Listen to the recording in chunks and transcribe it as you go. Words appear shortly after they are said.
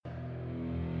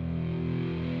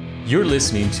You're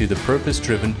listening to the Purpose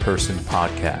Driven Person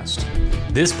podcast.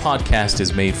 This podcast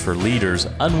is made for leaders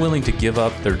unwilling to give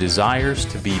up their desires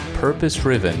to be purpose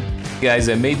driven. Guys,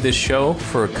 I made this show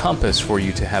for a compass for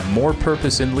you to have more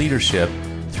purpose in leadership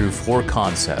through 4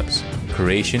 concepts: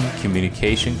 creation,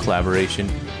 communication, collaboration,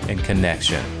 and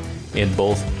connection in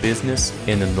both business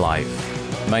and in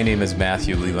life. My name is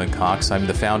Matthew Leland Cox. I'm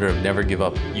the founder of Never Give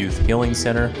Up Youth Healing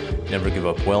Center, Never Give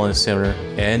Up Wellness Center,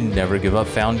 and Never Give Up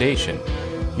Foundation.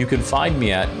 You can find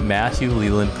me at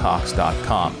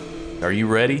MatthewLelandCox.com. Are you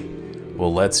ready?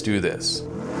 Well, let's do this.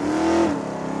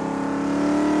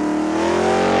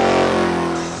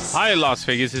 Hi, Las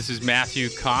Vegas. This is Matthew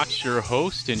Cox, your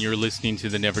host, and you're listening to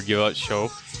the Never Give Up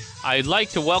Show. I'd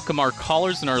like to welcome our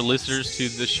callers and our listeners to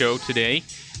the show today,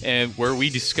 and where we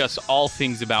discuss all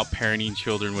things about parenting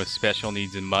children with special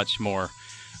needs and much more.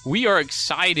 We are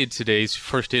excited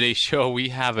for today's show. We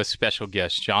have a special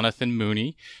guest, Jonathan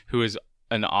Mooney, who is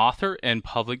an author and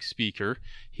public speaker.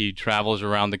 He travels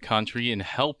around the country in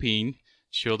helping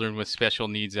children with special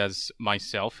needs, as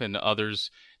myself and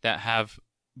others that have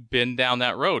been down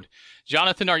that road.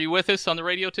 Jonathan, are you with us on the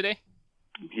radio today?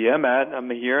 Yeah, Matt, I'm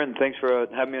here, and thanks for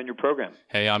having me on your program.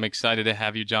 Hey, I'm excited to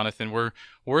have you, Jonathan. We're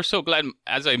so glad.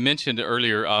 As I mentioned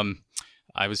earlier,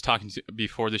 I was talking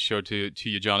before the show to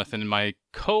you, Jonathan, and my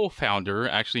co-founder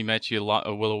actually met you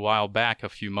a little while back, a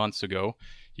few months ago.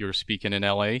 You were speaking in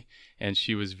L.A., and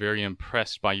she was very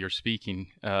impressed by your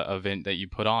speaking event that you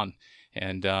put on.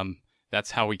 And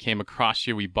that's how we came across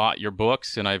you. We bought your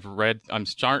books, and I'm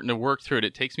starting to work through it.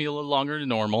 It takes me a little longer than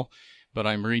normal, but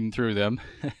I'm reading through them.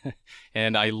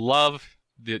 And I love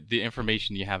the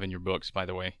information you have in your books, by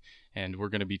the way. And we're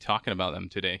going to be talking about them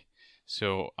today.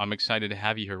 So I'm excited to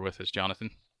have you here with us,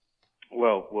 Jonathan.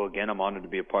 Well, again, I'm honored to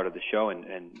be a part of the show,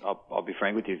 and I'll be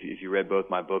frank with you. If you read both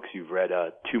my books, you've read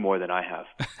 2 more than I have.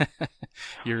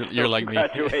 You're like me.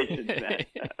 Congratulations, man.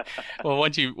 Well,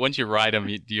 once you write them,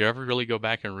 do you ever really go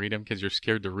back and read them because you're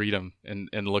scared to read them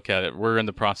and look at it? We're in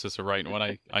the process of writing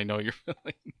one. I know you're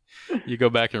feeling. You go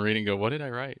back and read and go, what did I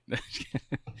write?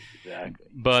 Exactly.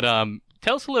 But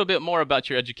tell us a little bit more about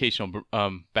your educational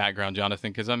background,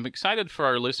 Jonathan, because I'm excited for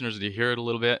our listeners to hear it a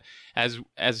little bit. As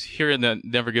here in the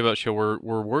Never Give Up Show,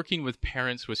 we're working with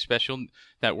parents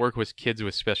that work with kids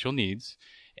with special needs,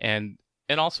 and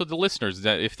also the listeners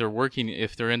that if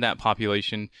they're in that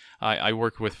population. I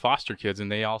work with foster kids, and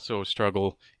they also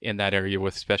struggle in that area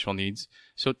with special needs.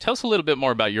 So tell us a little bit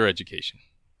more about your education.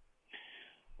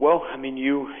 Well, I mean,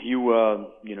 you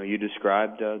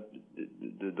described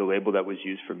the label that was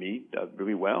used for me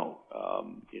really well.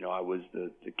 I was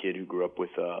the kid who grew up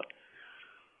with the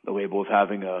label of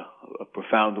having a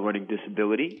profound learning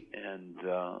disability, and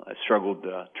I struggled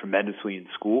tremendously in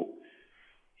school.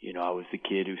 I was the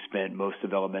kid who spent most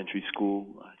of elementary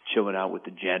school chilling out with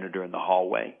the janitor in the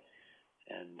hallway,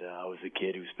 and I was the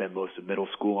kid who spent most of middle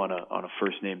school on a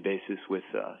first name basis with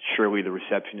Shirley, the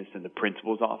receptionist in the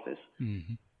principal's office.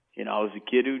 Mm-hmm. I was a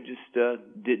kid who just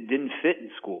didn't fit in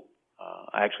school.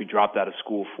 I actually dropped out of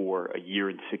school for a year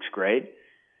in 6th grade.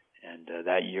 And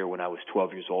that year when I was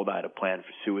 12 years old, I had a plan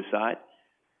for suicide.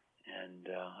 And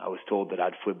I was told that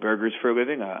I'd flip burgers for a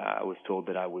living. I was told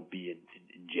that I would be in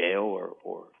jail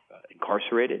or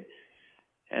incarcerated.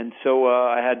 And so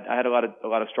I had a lot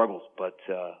of struggles. But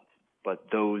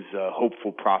those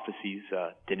hopeful prophecies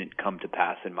didn't come to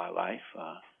pass in my life.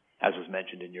 As was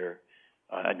mentioned in your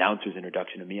announcer's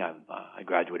introduction to me, I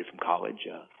graduated from college.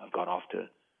 I've gone off to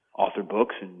author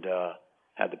books and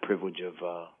had the privilege of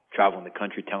traveling the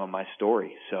country telling my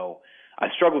story. So I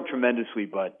struggled tremendously,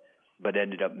 but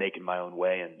ended up making my own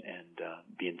way and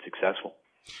being successful.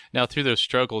 Now, through those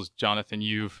struggles, Jonathan,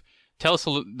 tell us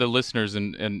the listeners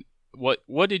and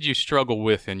what did you struggle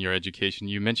with in your education?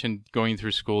 You mentioned going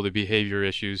through school, the behavior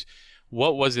issues.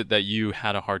 What was it that you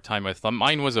had a hard time with?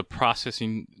 Mine was a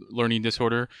processing learning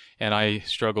disorder, and I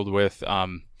struggled with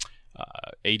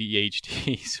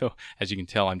ADHD. So as you can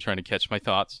tell, I'm trying to catch my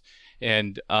thoughts.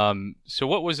 And so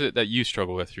what was it that you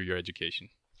struggled with through your education?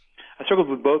 I struggled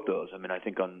with both those. I mean, I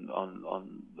think on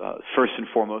first and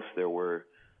foremost, there were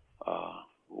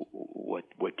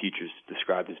what teachers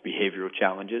described as behavioral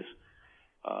challenges.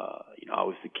 I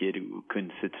was the kid who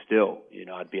couldn't sit still.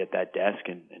 I'd be at that desk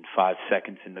and 5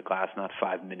 seconds in the class, not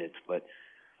 5 minutes, but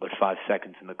 5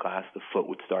 seconds in the class, the foot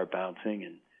would start bouncing,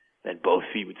 and then both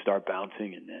feet would start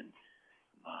bouncing, and then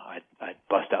I'd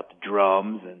bust out the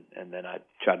drums, and then I'd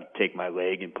try to take my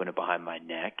leg and put it behind my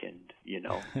neck, and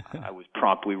I was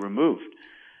promptly removed,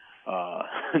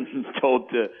 told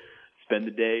to spend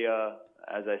the day,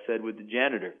 as I said, with the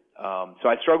janitor. So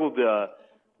I struggled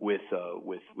with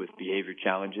behavior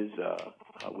challenges,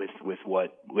 with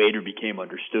what later became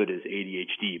understood as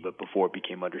ADHD, but before it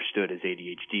became understood as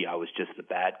ADHD, I was just the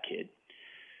bad kid.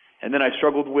 And then I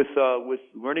struggled with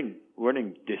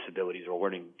learning disabilities or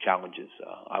learning challenges.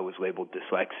 I was labeled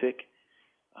dyslexic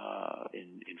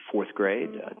in fourth grade.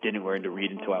 Didn't learn to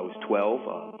read until I was 12.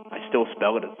 I still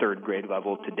spell at a third grade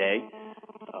level today.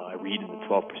 I read in the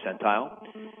 12th percentile,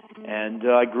 and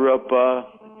I grew up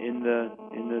in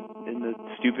the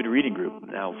stupid reading group.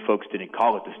 Now, folks didn't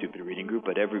call it the stupid reading group,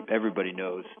 but everybody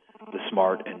knows the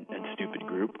smart and stupid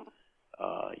group.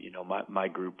 My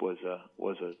group was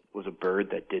a bird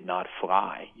that did not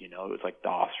fly. It was like the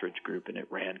ostrich group, and it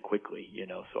ran quickly.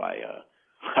 So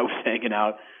I was hanging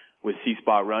out with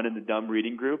C-Spot Run in the dumb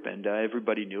reading group, and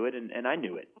everybody knew it, and I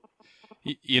knew it.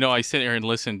 I sit here and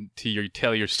listen to you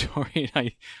tell your story,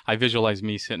 and I visualize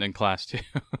me sitting in class too.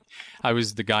 I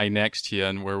was the guy next to you,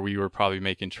 and where we were probably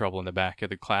making trouble in the back of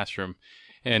the classroom,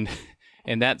 and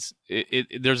that's it.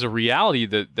 There's a reality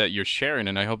that you're sharing,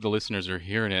 and I hope the listeners are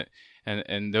hearing it.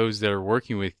 And those that are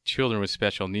working with children with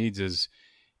special needs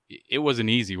it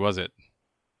wasn't easy, was it?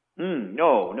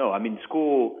 No. I mean,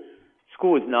 school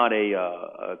is not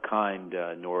a kind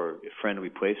nor friendly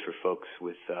place for folks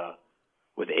with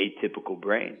atypical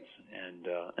brains,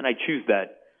 and I choose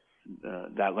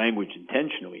that language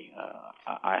intentionally.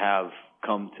 I have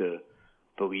come to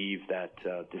believe that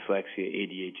dyslexia,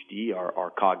 ADHD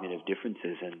are cognitive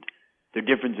differences, and they're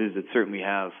differences that certainly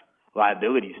have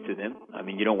liabilities to them. I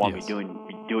mean, you don't want me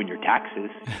doing your taxes.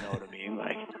 You know what I mean?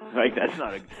 Like that's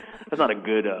not a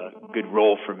good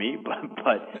role for me.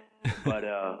 But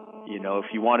if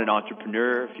you want an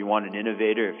entrepreneur, if you want an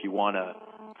innovator, if you want a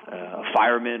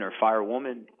fireman or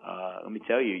firewoman, let me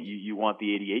tell you, you want the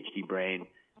ADHD brain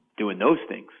doing those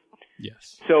things.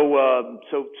 Yes. So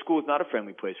school is not a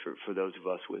friendly place for those of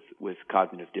us with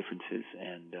cognitive differences,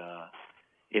 and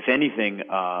if anything,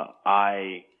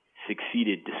 I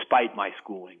succeeded despite my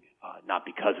schooling, not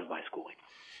because of my schooling.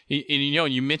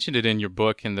 You mentioned it in your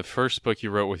book, in the first book you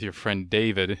wrote with your friend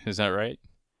David. Is that right?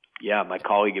 Yeah, my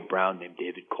colleague at Brown named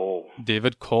David Cole.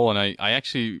 David Cole, and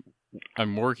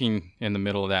I'm working in the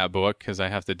middle of that book because I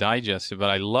have to digest it, but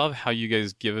I love how you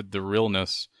guys give it the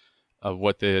realness of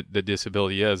what the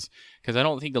disability is, because I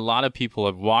don't think a lot of people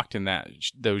have walked in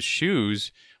those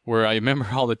shoes, where I remember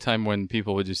all the time when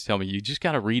people would just tell me, you just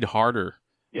got to read harder.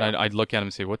 Yeah. I'd look at them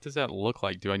and say, what does that look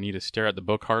like? Do I need to stare at the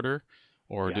book harder?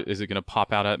 Or is it going to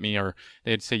pop out at me? Or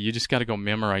they'd say, you just got to go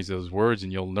memorize those words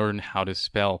and you'll learn how to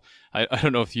spell. I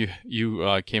don't know if you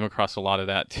came across a lot of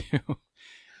that too.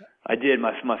 I did.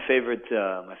 My favorite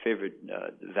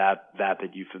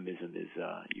vapid euphemism is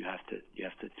you have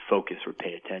to focus or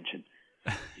pay attention.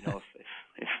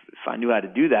 If I knew how to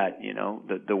do that,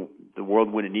 the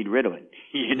world wouldn't need Ritalin.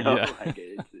 Yeah.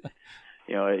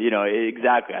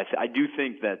 Exactly. I do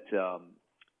think that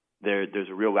there's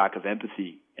a real lack of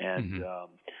empathy, and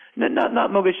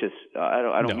not malicious.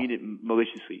 I don't mean it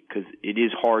maliciously, because it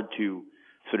is hard to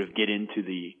sort of get into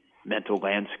the mental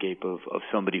landscape of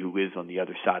somebody who lives on the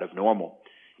other side of normal.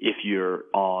 If you're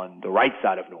on the right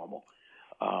side of normal,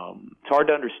 it's hard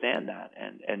to understand that.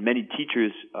 And many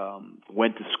teachers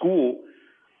went to school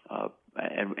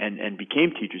and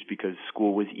became teachers because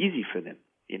school was easy for them.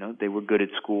 They were good at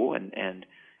school, and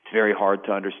it's very hard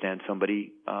to understand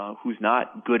somebody who's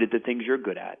not good at the things you're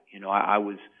good at. I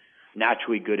was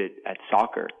naturally good at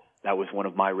soccer. That was one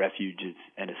of my refuges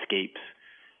and escapes.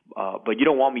 But you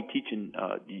don't want me teaching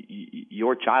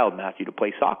your child, Matthew, to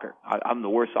play soccer. I'm the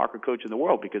worst soccer coach in the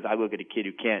world, because I look at a kid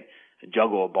who can't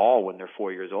juggle a ball when they're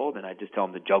 4 years old, and I just tell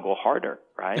them to juggle harder,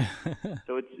 right?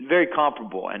 So it's very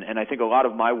comparable. And I think a lot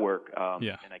of my work,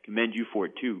 and I commend you for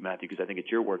it too, Matthew, because I think it's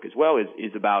your work as well,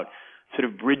 is about sort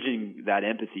of bridging that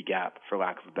empathy gap, for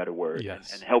lack of a better word,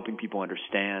 and helping people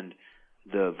understand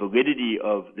the validity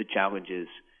of the challenges,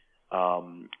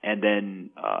 and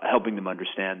then helping them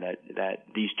understand that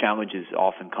these challenges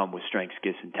often come with strengths,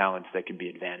 gifts, and talents that can be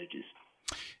advantages.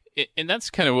 And that's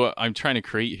kind of what I'm trying to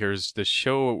create here, is the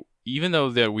show, even though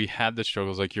that we had the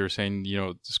struggles, like you were saying,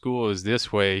 school is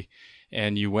this way,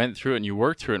 and you went through it and you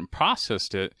worked through it and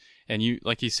processed it. And you,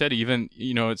 like you said, even,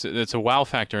 it's a wow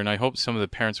factor. And I hope some of the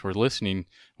parents were listening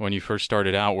when you first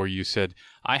started out, where you said,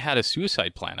 I had a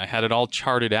suicide plan. I had it all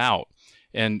charted out.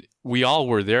 And we all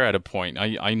were there at a point.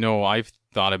 I know I've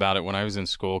thought about it when I was in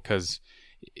school, because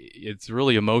it's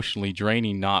really emotionally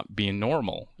draining not being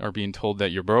normal or being told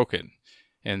that you're broken.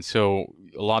 And so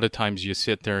a lot of times you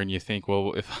sit there and you think,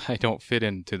 well, if I don't fit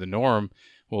into the norm,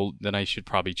 well, then I should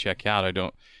probably check out. I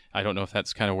don't know if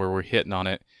that's kind of where we're hitting on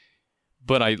it.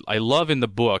 But I love in the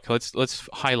book, let's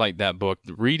highlight that book,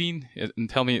 reading, and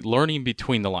tell me, learning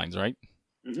between the lines, right?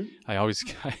 Mm-hmm. I always,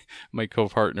 my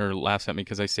co-partner laughs at me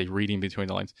because I say reading between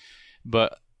the lines.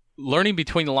 But learning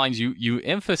between the lines, you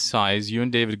emphasize, you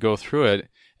and David go through it.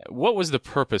 What was the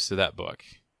purpose of that book?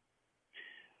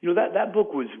 That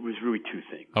book was really two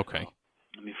things. Okay.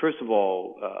 I mean, first of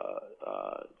all,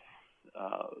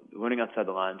 Learning Outside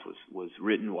the Lines was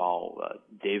written while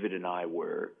David and I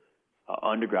were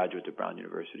undergraduates at Brown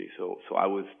University. So I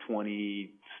was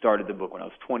 20, started the book when I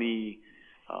was 20,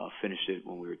 finished it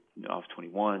when I was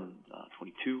 21,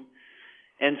 22.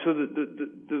 And so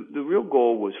the real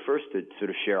goal was first to sort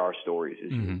of share our stories,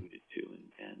 as you alluded to,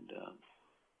 and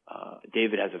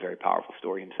David has a very powerful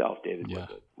story himself. David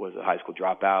was a high school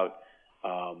dropout,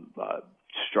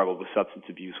 struggled with substance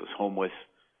abuse, was homeless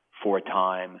for a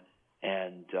time,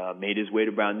 and made his way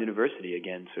to Brown University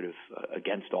again, sort of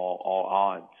against all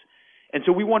odds. And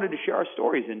so we wanted to share our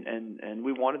stories, and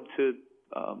we wanted to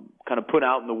kind of put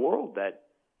out in the world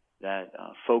that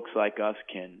folks like us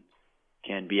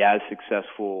can be as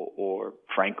successful, or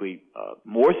frankly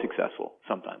more successful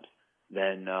sometimes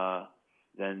than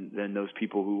those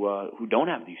people who don't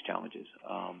have these challenges.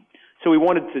 So we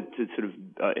wanted to sort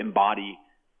of embody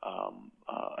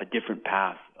a different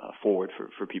path forward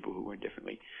for people who learn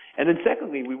differently. And then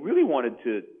secondly, we really wanted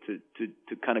to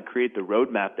kind of create the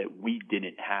roadmap that we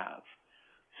didn't have.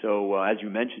 So as you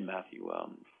mentioned, Matthew,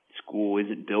 school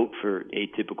isn't built for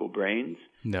atypical brains.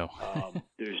 No.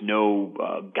 There's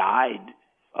no guide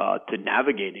to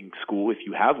navigating school if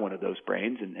you have one of those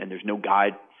brains, and there's no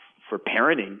guide for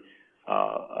parenting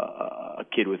a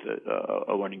kid with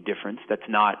a learning difference. That's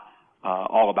not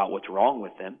all about what's wrong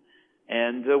with them.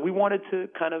 And we wanted to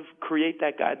kind of create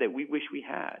that guide that we wish we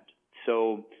had.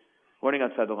 So Learning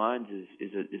Outside the Lines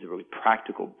is a really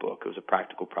practical book. It was a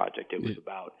practical project. It was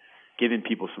about giving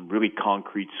people some really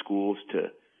concrete tools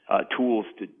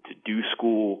to do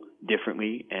school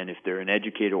differently, and if they're an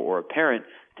educator or a parent,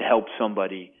 to help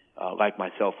somebody like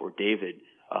myself or David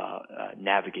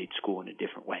navigate school in a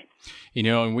different way.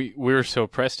 And we're so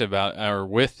pressed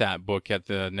with that book at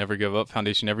the Never Give Up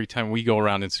Foundation. Every time we go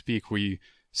around and speak, we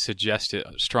suggest it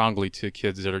strongly to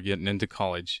kids that are getting into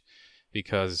college,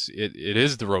 because it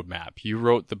is the roadmap. You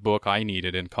wrote the book I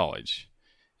needed in college,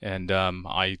 and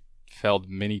I failed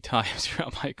many times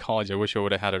throughout my college. I wish I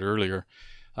would have had it earlier.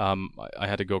 I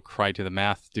had to go cry to the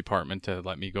math department to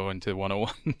let me go into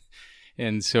 101.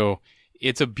 And so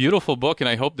it's a beautiful book, and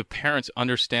I hope the parents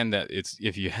understand that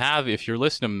if you're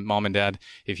listening, Mom and Dad,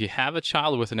 if you have a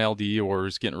child with an LD or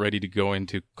is getting ready to go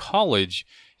into college,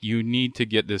 you need to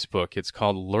get this book. It's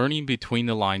called Learning Between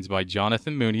the Lines by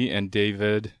Jonathan Mooney and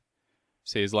David,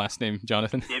 say his last name,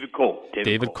 Jonathan? David Cole.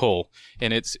 David Cole.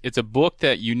 And it's a book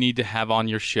that you need to have on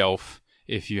your shelf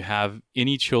if you have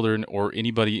any children or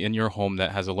anybody in your home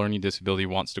that has a learning disability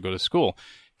wants to go to school.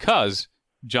 Because,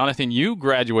 Jonathan, you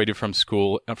graduated from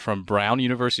school, from Brown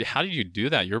University. How did you do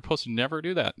that? You're supposed to never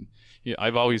do that. I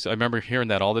remember hearing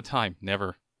that all the time.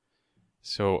 Never.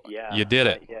 So you did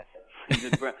it.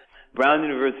 Yeah. Brown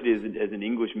University as an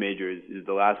English major is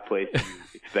the last place you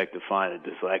expect to find a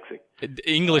dyslexic.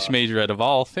 English major out of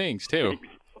all things, too.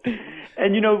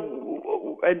 And,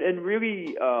 and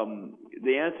really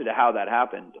the answer to how that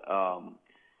happened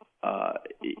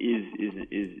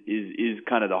is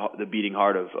kind of the beating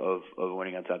heart of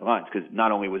Learning Outside the Lines, because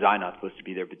not only was I not supposed to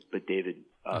be there, but David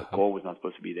Cole was not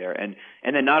supposed to be there, and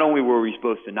then not only were we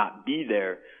supposed to not be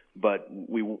there, but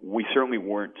we certainly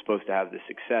weren't supposed to have the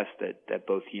success that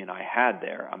both he and I had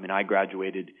there. I mean, I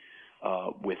graduated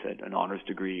with an honors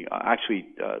degree, actually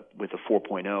with a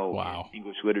 4.0 Wow. in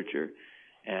English literature,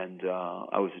 and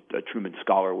I was a Truman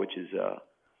Scholar, which is a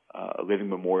living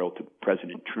memorial to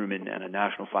President Truman, and a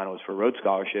national finalist for Rhodes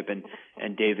Scholarship.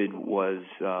 And David was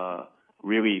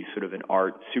really sort of an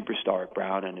art superstar at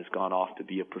Brown and has gone off to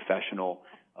be a professional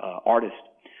artist.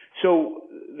 So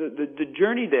the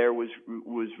journey there was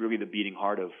really the beating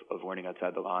heart of Learning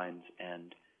Outside the Lines,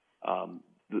 and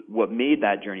what made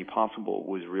that journey possible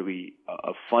was really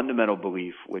a fundamental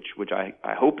belief, which I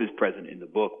hope is present in the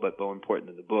book, but more important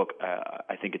than the book,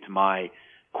 I think it's my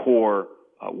core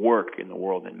work in the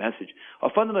world and message, a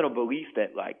fundamental belief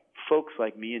that, like, folks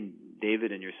like me and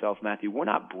David and yourself, Matthew, we're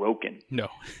not broken. No.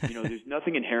 There's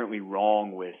nothing inherently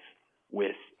wrong with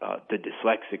the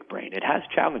dyslexic brain. It has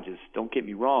challenges, don't get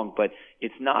me wrong, but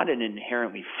it's not an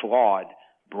inherently flawed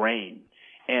brain.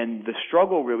 And the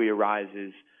struggle really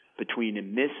arises between a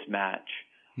mismatch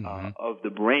of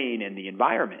the brain and the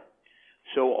environment.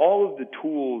 So all of the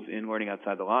tools in Learning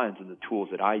Outside the Lines and the tools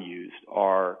that I used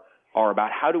are about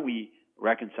how do we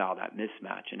reconcile that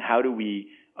mismatch, and how do we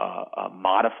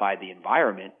modify the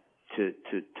environment to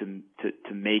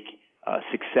make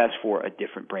success for a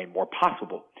different brain more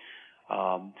possible.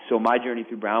 So my journey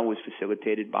through Brown was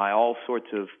facilitated by all sorts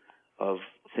of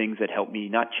things that helped me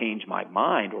not change my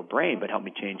mind or brain, but helped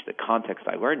me change the context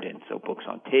I learned in. So books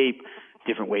on tape,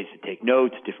 different ways to take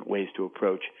notes, different ways to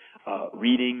approach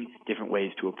reading, different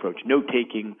ways to approach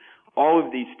note-taking, all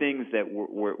of these things that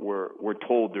we're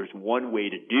told there's one way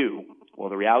to do. Well,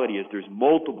 the reality is there's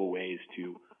multiple ways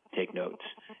to take notes.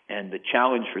 And the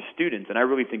challenge for students, and I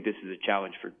really think this is a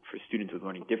challenge for students with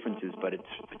learning differences, but it's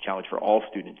a challenge for all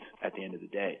students at the end of the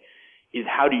day, is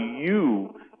how do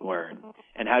you learn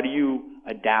and how do you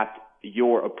adapt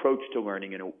your approach to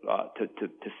learning and to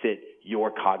fit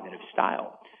your cognitive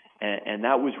style. And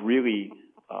that was really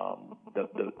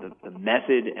the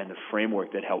method and the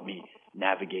framework that helped me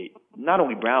navigate not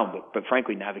only Brown, but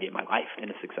frankly navigate my life in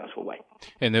a successful way.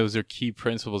 And those are key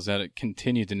principles that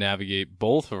continue to navigate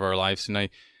both of our lives. And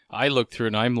I look through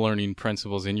and I'm learning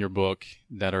principles in your book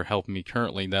that are helping me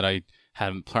currently that I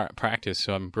haven't practiced.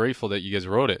 So I'm grateful that you guys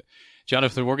wrote it.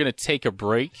 Jonathan, we're going to take a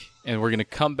break and we're going to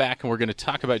come back and we're going to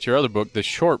talk about your other book, The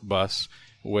Short Bus,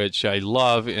 which I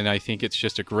love, and I think it's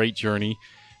just a great journey.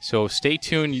 So stay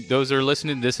tuned. Those that are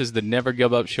listening, this is the Never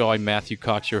Give Up Show. I'm Matthew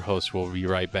Cox, your host. We'll be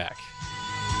right back.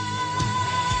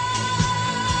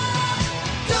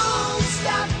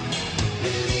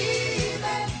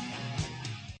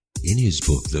 In his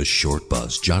book, The Short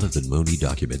Bus, Jonathan Mooney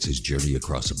documents his journey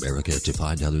across America to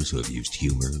find others who have used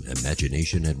humor,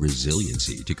 imagination, and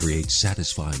resiliency to create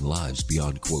satisfying lives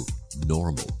beyond, quote,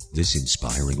 normal. This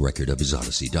inspiring record of his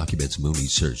odyssey documents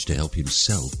Mooney's search to help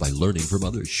himself by learning from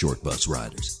other short bus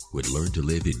riders who had learned to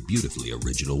live in beautifully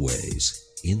original ways.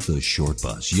 In The Short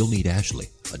Bus, you'll meet Ashley,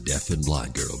 a deaf and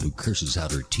blind girl who curses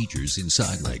out her teachers in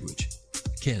sign language.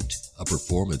 Kent, a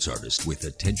performance artist with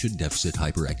attention deficit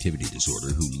hyperactivity disorder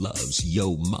who loves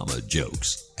yo mama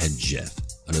jokes. And Jeff,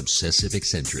 an obsessive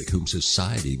eccentric whom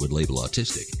society would label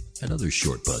autistic, and other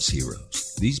short bus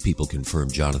heroes. These people confirm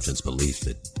Jonathan's belief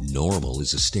that normal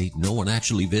is a state no one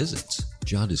actually visits.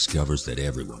 John discovers that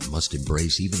everyone must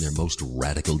embrace even their most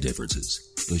radical differences.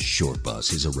 The Short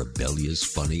Bus is a rebellious,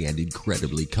 funny, and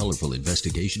incredibly colorful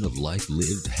investigation of life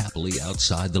lived happily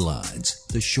outside the lines.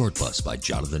 The Short Bus by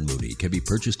Jonathan Mooney can be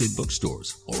purchased in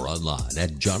bookstores or online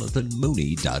at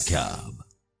jonathanmooney.com.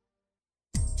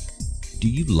 Do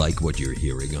you like what you're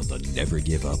hearing on the Never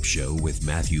Give Up Show with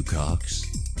Matthew Cox?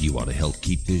 Do you want to help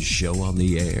keep this show on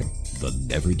the air? The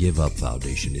Never Give Up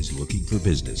Foundation is looking for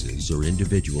businesses or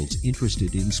individuals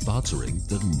interested in sponsoring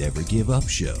the Never Give Up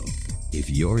Show. If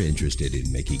you're interested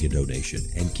in making a donation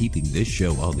and keeping this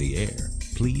show on the air,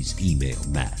 please email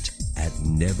Matt at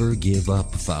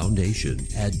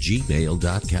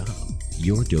nevergiveupfoundation@gmail.com.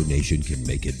 Your donation can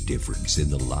make a difference in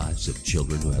the lives of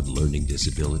children who have learning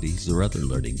disabilities or other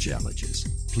learning challenges.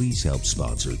 Please help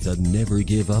sponsor the Never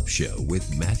Give Up Show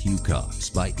with Matthew Cox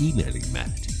by emailing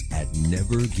Matt at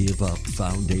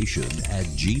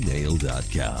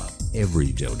nevergiveupfoundation@gmail.com.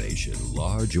 Every donation,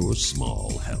 large or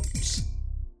small, helps.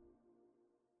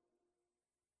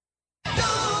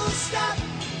 Don't stop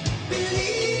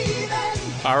believing.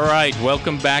 All right,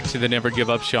 welcome back to the Never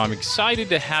Give Up Show. I'm excited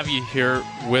to have you here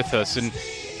with us. And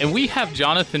we have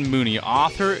Jonathan Mooney,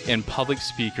 author and public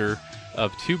speaker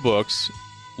of 2 books,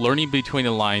 Learning Between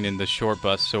the Line and The Short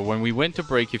Bus. So when we went to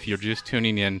break, if you're just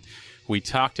tuning in, we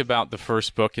talked about the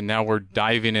first book, and now we're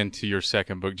diving into your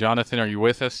second book. Jonathan, are you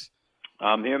with us?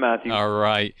 I'm here, Matthew. All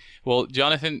right. Well,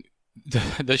 Jonathan,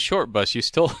 the Short Bus,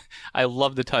 I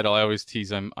love the title. I always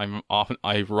tease,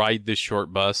 I ride the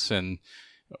short bus, and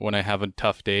when I have a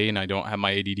tough day and I don't have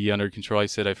my ADD under control, I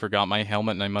said I forgot my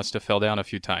helmet and I must have fell down a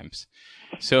few times.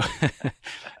 So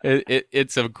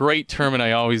it's a great term, and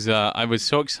I was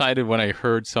so excited when I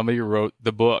heard somebody wrote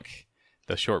the book,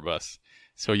 The Short Bus.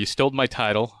 So you stole my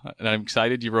title, and I'm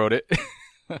excited you wrote it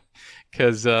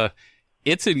because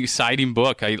it's an exciting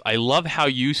book. I love how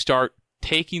you start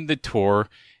taking the tour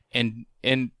and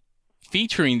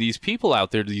featuring these people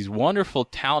out there, these wonderful,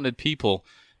 talented people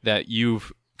that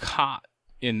you've caught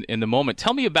in the moment.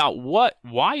 Tell me about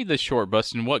why The Short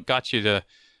Bus, and what got you to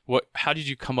how did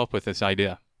you come up with this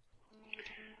idea?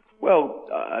 Well,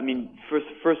 I mean,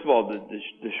 first of all, the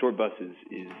Short Bus is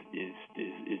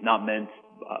not meant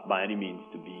by any means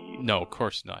to be No, of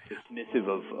course not. dismissive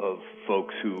of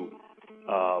folks who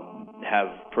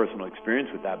have personal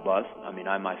experience with that bus. I mean,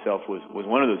 I myself was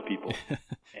one of those people.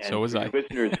 And So was I.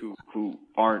 Listeners who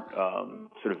aren't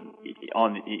sort of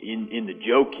in the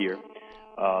joke here,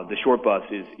 the Short Bus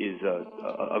is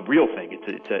a real thing.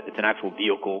 It's an actual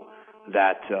vehicle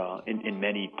that in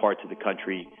many parts of the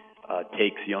country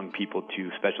takes young people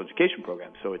to special education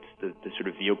programs. So it's the sort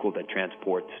of vehicle that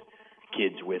transports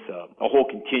kids with a whole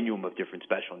continuum of different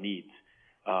special needs,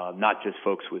 not just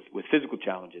folks with physical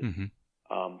challenges. Mm-hmm.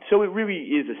 So it really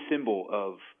is a symbol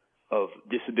of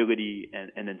disability,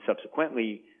 and then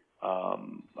subsequently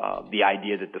the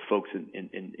idea that the folks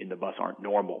in the bus aren't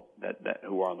normal, that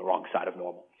who are on the wrong side of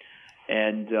normal.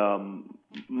 And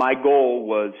my goal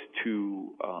was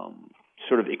to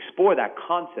sort of explore that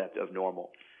concept of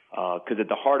normal, because at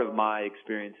the heart of my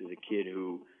experience as a kid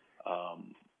who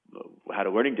had a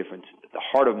learning difference, at the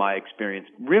heart of my experience,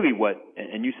 really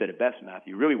and you said it best,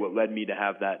 Matthew, really what led me to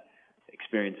have that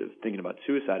experience of thinking about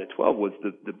suicide at 12 was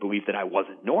the belief that I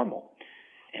wasn't normal,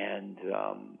 and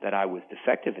that I was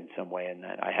defective in some way, and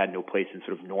that I had no place in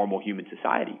sort of normal human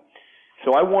society.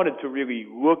 So I wanted to really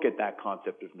look at that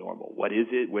concept of normal. What is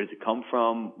it? Where does it come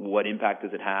from? What impact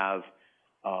does it have?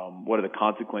 What are the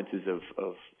consequences of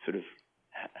sort of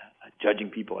judging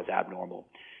people as abnormal?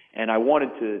 And I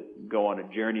wanted to go on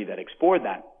a journey that explored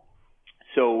that.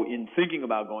 So in thinking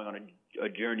about going on a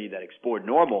journey that explored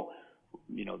normal,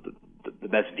 the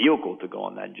best vehicle to go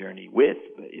on that journey with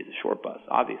is a short bus,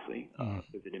 obviously,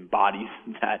 because it embodies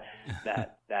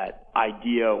that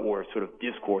idea or sort of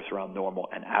discourse around normal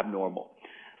and abnormal.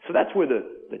 So that's where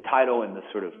the title and the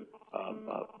sort of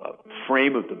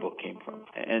frame of the book came from.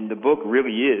 And the book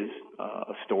really is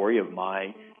a story of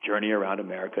my journey around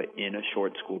America in a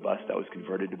short school bus that was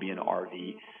converted to be an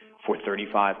RV for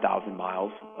 35,000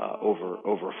 miles over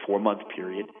a 4-month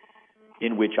period,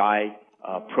 in which I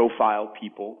profile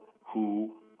people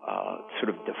who sort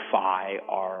of defy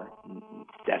our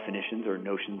definitions or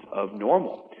notions of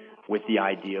normal, with the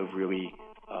idea of really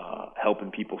helping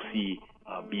people see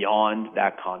beyond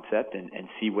that concept and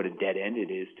see what a dead end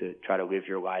it is to try to live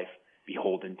your life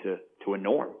beholden to a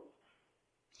norm.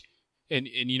 And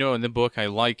in the book, I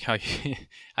like how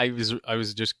I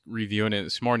was just reviewing it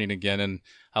this morning again, and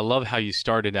I love how you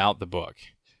started out the book,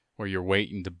 where you're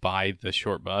waiting to buy the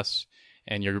short bus,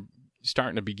 and you're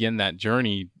starting to begin that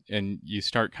journey, and you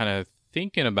start kind of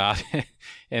thinking about it,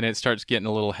 and it starts getting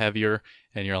a little heavier,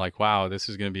 and you're like, wow, this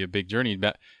is going to be a big journey.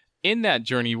 But in that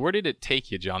journey, where did it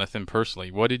take you, Jonathan,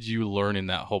 personally? What did you learn in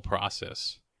that whole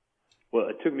process? Well,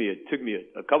 it took me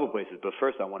a couple places, but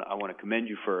first I want to commend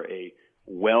you for a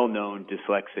well-known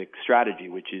dyslexic strategy,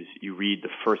 which is you read the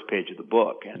first page of the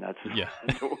book, and that's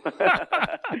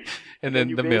and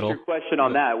then the middle. Your question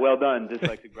on that, well done,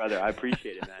 dyslexic brother. I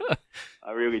appreciate it, man.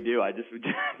 I really do. I've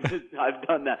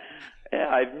done that. Yeah,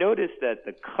 I've noticed that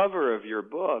the cover of your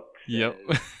book. Yep.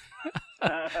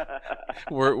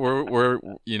 we're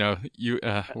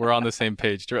on the same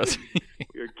page, trust me.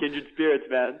 We're kindred spirits,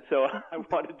 man. So I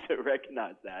wanted to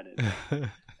recognize that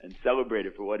and celebrate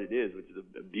it for what it is, which is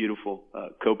a beautiful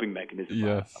coping mechanism.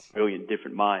 Yes. A brilliant,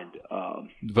 different mind.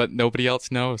 But nobody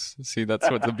else knows. See, that's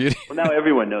what the beauty. Well, now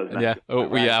everyone knows. Man. Yeah. Oh,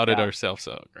 we outed ourselves.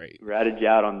 So great. Ratted you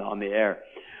out on the air.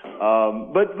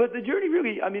 But the journey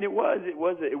really, I mean, it was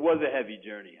a heavy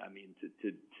journey. I mean,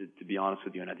 to be honest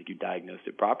with you, and I think you diagnosed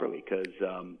it properly, because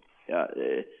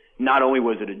not only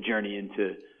was it a journey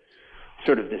into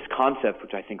sort of this concept,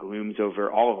 which I think looms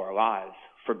over all of our lives,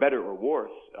 for better or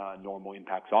worse, normal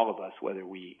impacts all of us, whether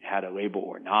we had a label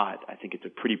or not. I think it's a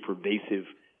pretty pervasive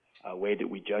way that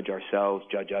we judge ourselves,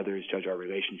 judge others, judge our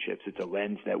relationships. It's a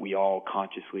lens that we all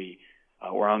consciously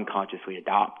or unconsciously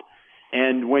adopt.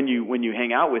 And when you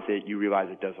hang out with it, you realize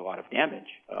it does a lot of damage.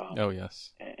 Oh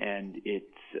yes. And it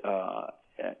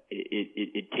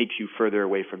takes you further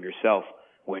away from yourself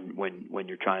when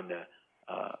you're trying to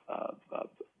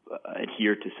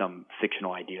adhere to some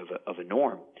fictional idea of a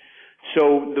norm.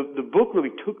 So the book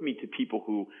really took me to people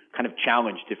who kind of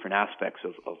challenged different aspects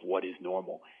of what is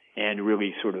normal, and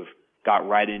really sort of got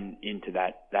right into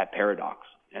that paradox.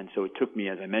 And so it took me,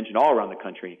 as I mentioned, all around the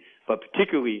country, but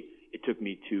particularly it took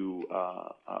me to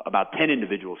about 10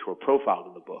 individuals who are profiled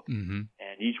in the book. Mm-hmm.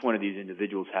 And each one of these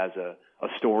individuals has a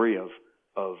story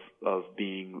of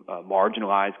being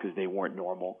marginalized because they weren't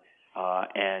normal,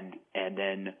 and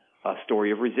then a story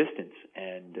of resistance,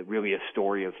 and really a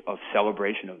story of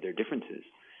celebration of their differences.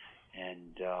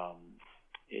 And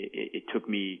it took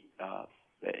me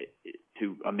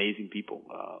to amazing people.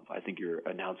 I think your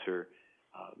announcer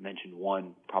mentioned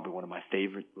probably one of my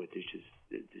favorite, which is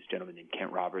this gentleman named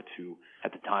Kent Roberts, who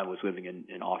at the time was living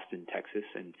in Austin, Texas,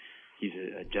 and he's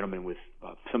a gentleman with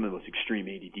some of the most extreme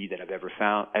ADD that I've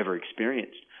ever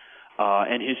experienced.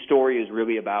 And his story is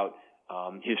really about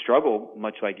his struggle,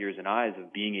 much like yours and I's,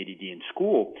 of being ADD in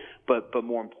school, but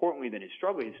more importantly than his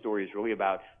struggle, his story is really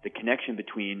about the connection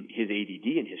between his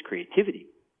ADD and his creativity.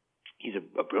 He's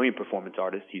a brilliant performance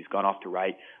artist. He's gone off to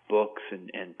write books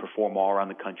and perform all around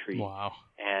the country. Wow.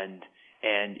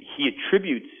 And he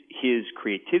attributes his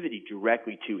creativity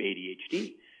directly to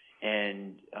ADHD.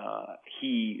 And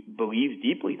he believes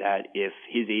deeply that if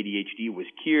his ADHD was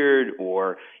cured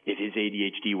or if his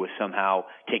ADHD was somehow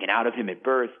taken out of him at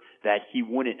birth, that he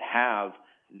wouldn't have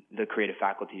the creative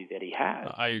faculties that he has.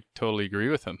 I totally agree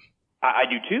with him. I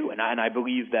do too, and I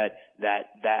believe that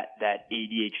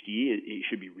ADHD it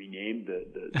should be renamed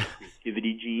the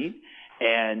creativity gene.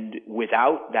 And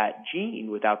without that gene,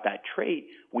 without that trait,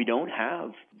 we don't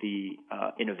have the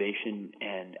innovation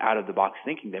and out-of-the-box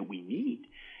thinking that we need.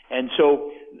 And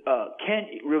so Kent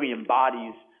really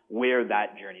embodies where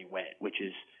that journey went, which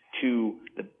is to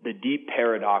the deep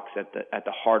paradox at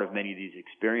the heart of many of these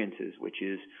experiences, which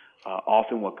is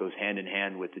often what goes hand in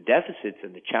hand with the deficits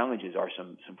and the challenges are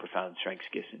some profound strengths,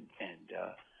 gifts, and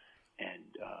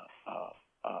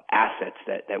assets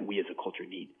that we as a culture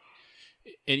need.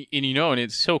 And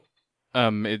it's so. I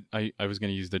was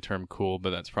going to use the term cool, but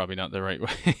that's probably not the right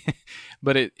way.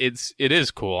 But it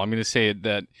is cool. I'm going to say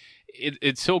that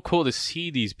it's so cool to see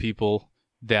these people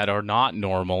that are not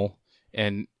normal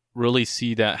and really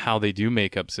see that how they do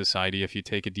make up society if you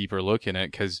take a deeper look in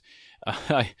it. Because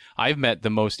I've met the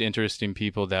most interesting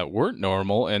people that weren't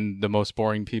normal and the most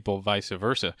boring people vice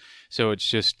versa. So it's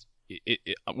just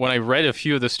when I read a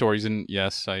few of the stories, and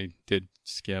yes, I did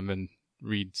skim and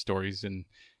read stories and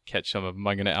catch some of them.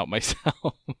 I'm going to out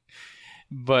myself.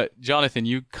 But Jonathan,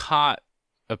 you caught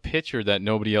a picture that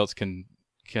nobody else can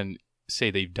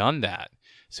say they've done that.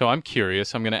 So I'm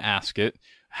curious. I'm going to ask it.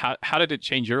 How did it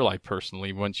change your life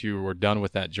personally once you were done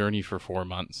with that journey for 4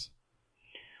 months?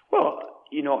 Well,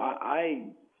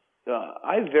 I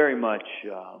very much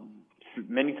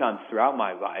many times throughout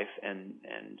my life and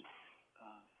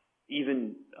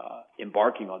even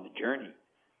embarking on the journey,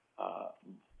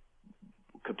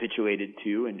 capitulated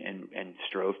to and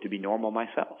strove to be normal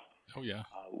myself. Oh, yeah.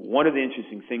 One of the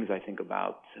interesting things I think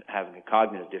about having a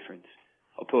cognitive difference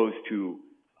opposed to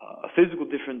a physical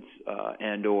difference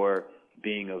and or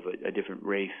being of a different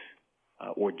race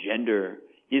or gender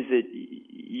is that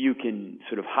you can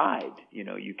sort of hide.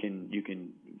 You can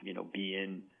be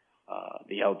in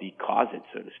the LD closet,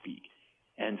 so to speak.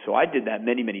 And so I did that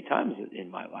many, many times in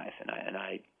my life, and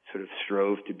I sort of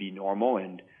strove to be normal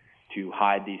and to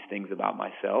hide these things about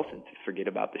myself and to forget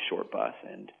about the short bus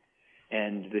and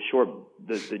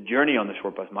the journey on the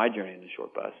short bus, my journey on the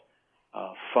short bus,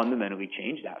 fundamentally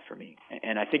changed that for me.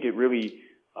 And I think it really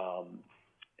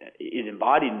is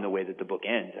embodied in the way that the book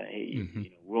ends.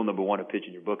 Rule number one of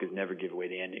pitching your book is never give away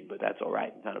the ending, but that's all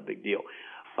right. It's not a big deal.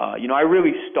 I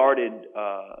really started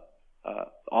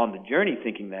on the journey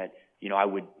thinking that I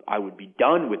would be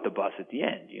done with the bus at the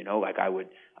end. Like I would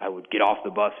get off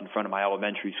the bus in front of my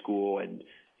elementary school and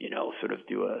sort of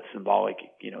do a symbolic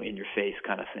in your face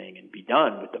kind of thing and be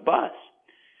done with the bus.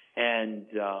 And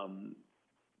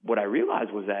what I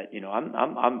realized was that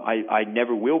I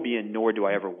never will be, and nor do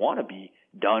I ever want to be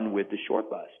done with the short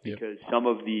bus, because some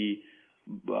of the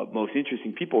most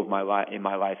interesting people in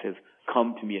my life have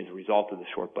come to me as a result of the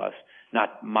short bus,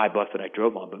 not my bus that I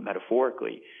drove on, but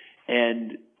metaphorically.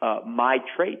 And my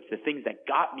traits, the things that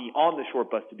got me on the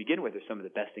short bus to begin with, are some of the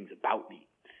best things about me.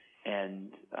 And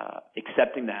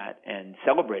accepting that and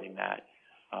celebrating that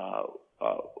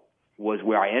was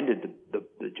where I ended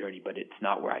the journey, but it's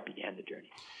not where I began the journey.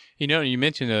 You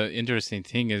mentioned an interesting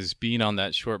thing is being on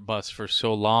that short bus for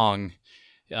so long.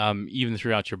 Even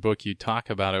throughout your book, you talk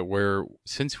about it where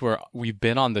since we've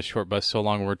been on the short bus so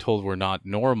long, we're told we're not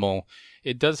normal.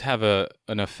 It does have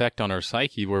an effect on our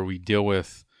psyche where we deal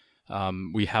with,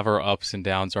 we have our ups and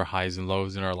downs, our highs and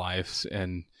lows in our lives.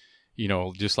 And,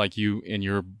 just like you in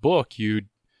your book, you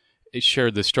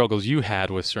shared the struggles you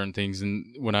had with certain things.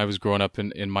 And when I was growing up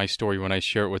in my story, when I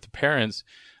share it with the parents,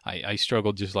 I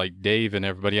struggled just like Dave and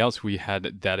everybody else. We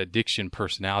had that addiction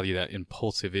personality, that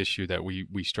impulsive issue that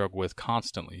we struggle with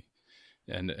constantly.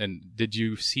 And did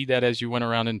you see that as you went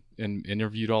around and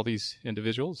interviewed all these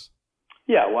individuals?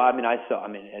 Yeah, well,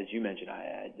 as you mentioned,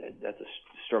 that's a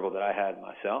struggle that I had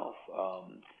myself.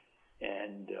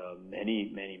 And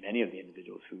many of the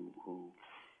individuals who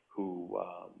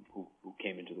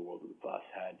came into the world of the bus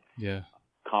had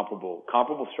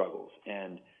comparable struggles.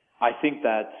 And I think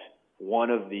that's one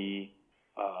of the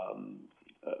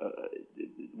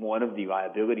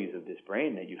liabilities of this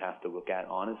brain that you have to look at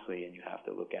honestly, and you have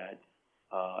to look at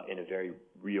in a very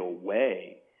real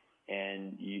way,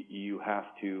 and you have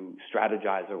to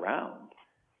strategize around.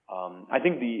 I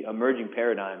think the emerging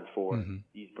paradigm for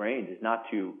these brains is not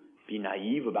to be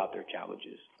naive about their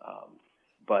challenges,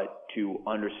 but to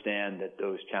understand that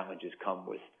those challenges come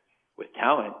with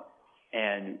talent.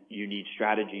 And you need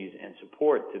strategies and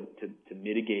support to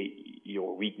mitigate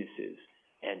your weaknesses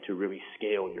and to really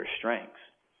scale your strengths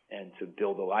and to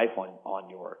build a life on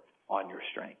on your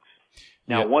strengths.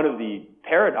 Now, one of the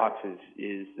paradoxes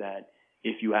is that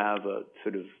if you have a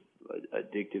sort of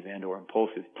addictive and or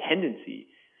impulsive tendency,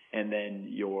 and then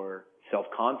your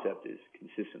self-concept is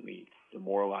consistently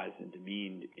demoralized and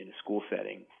demeaned in a school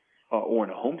setting or in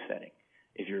a home setting,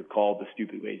 if you're called the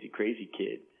stupid, lazy, crazy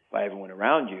kid by everyone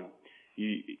around you,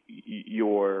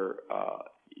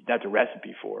 that's a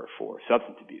recipe for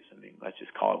substance abuse. I mean, let's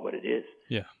just call it what it is.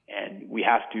 Yeah. And we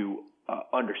have to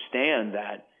understand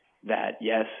that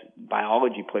yes,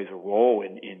 biology plays a role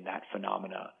in that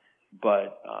phenomena,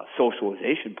 but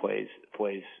socialization plays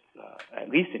at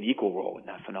least an equal role in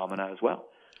that phenomena as well.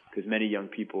 Because many young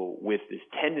people with this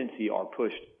tendency are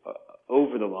pushed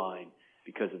over the line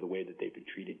because of the way that they've been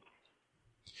treated.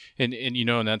 And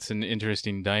and that's an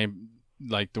interesting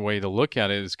like the way to look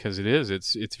at it is because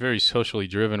it's very socially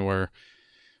driven where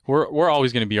we're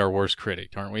always going to be our worst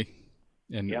critic, aren't we?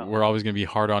 And we're always going to be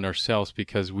hard on ourselves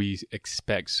because we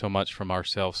expect so much from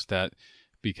ourselves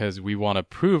because we want to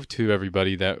prove to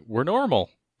everybody that we're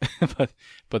normal,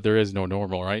 but there is no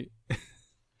normal, right?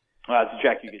 Well, that's a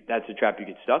trap you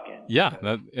get stuck in. Yeah,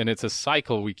 and it's a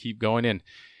cycle we keep going in.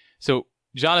 So,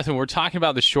 Jonathan, we're talking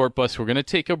about the short bus. We're going to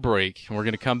take a break, and we're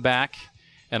going to come back,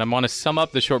 and I'm going to sum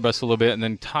up the short bus a little bit and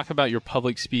then talk about your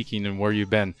public speaking and where you've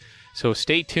been. So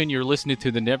stay tuned. You're listening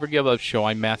to the Never Give Up Show.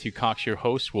 I'm Matthew Cox, your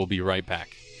host. We'll be right back.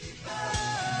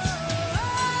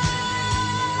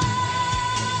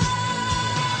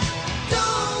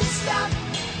 Don't stop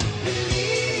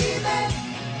believing.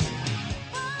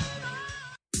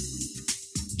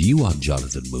 Do you want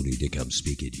Jonathan Mooney to come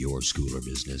speak at your school or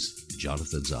business?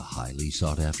 Jonathan's a highly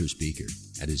sought-after speaker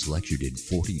and has lectured in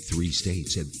 43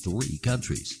 states and 3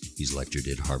 countries. He's lectured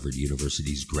at Harvard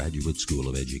University's Graduate School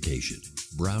of Education,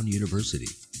 Brown University,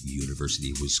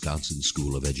 University of Wisconsin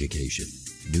School of Education,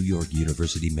 New York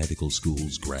University Medical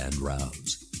School's Grand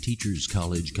Rounds, Teachers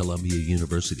College, Columbia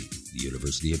University, the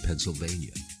University of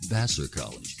Pennsylvania, Vassar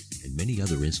College, and many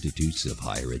other institutes of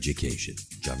higher education.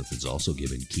 Jonathan's also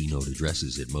given keynote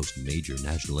addresses at most major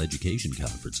national education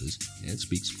conferences and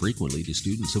speaks frequently to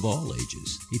students of all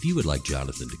ages. If you would like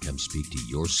Jonathan to come speak to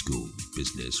your school,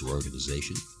 business, or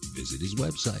organization, visit his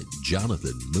website,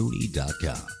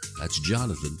 jonathanmooney.com. That's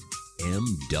Jonathan,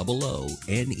 MOONEY.com.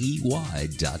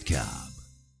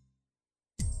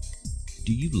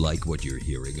 Do you like what you're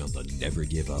hearing on the Never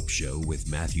Give Up Show with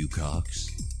Matthew Cox?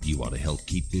 Do you want to help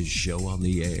keep this show on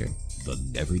the air? The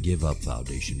Never Give Up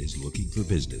Foundation is looking for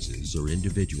businesses or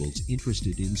individuals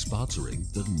interested in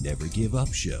sponsoring the Never Give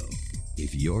Up Show.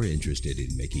 If you're interested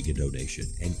in making a donation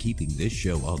and keeping this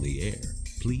show on the air,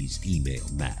 please email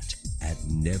Matt at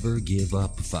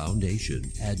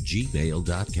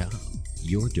nevergiveupfoundation@gmail.com.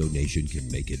 Your donation can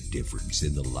make a difference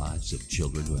in the lives of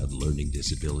children who have learning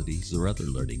disabilities or other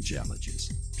learning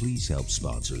challenges. Please help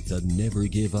sponsor the Never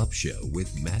Give Up Show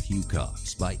with Matthew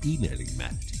Cox by emailing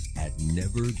Matt at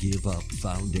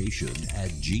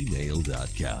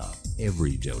nevergiveupfoundation@gmail.com.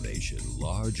 Every donation,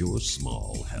 large or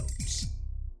small, helps.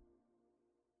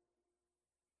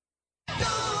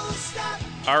 Don't stop.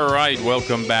 All right,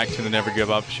 welcome back to the Never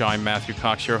Give Up Show. I'm Matthew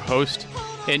Cox, your host.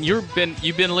 And you've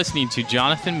been listening to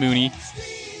Jonathan Mooney,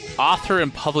 author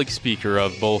and public speaker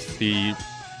of both the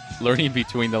Learning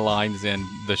Between the Lines and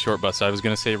the Short Bus. I was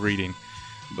going to say reading,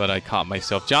 but I caught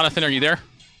myself. Jonathan, are you there?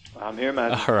 I'm here,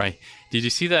 man. All right. Did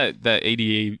you see that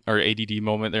ADA or ADD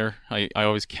moment there? I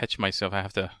always catch myself. I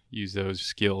have to use those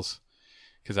skills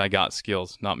because I got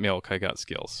skills, not milk. I got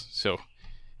skills. So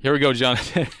here we go,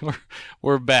 Jonathan.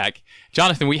 we're back.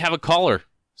 Jonathan, we have a caller,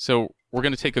 so we're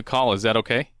going to take a call. Is that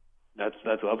okay? That's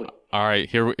lovely. All right,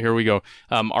 here we go.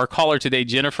 Our caller today,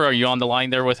 Jennifer, are you on the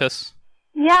line there with us?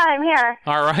 Yeah, I'm here.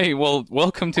 All right, well,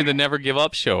 welcome to the Never Give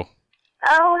Up Show.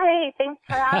 Oh, hey, thanks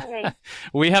for having me.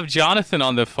 We have Jonathan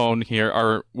on the phone here,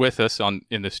 or with us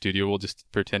in the studio. We'll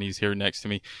just pretend he's here next to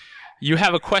me. You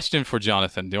have a question for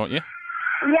Jonathan, don't you?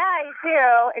 Yeah, I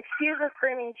do. Excuse the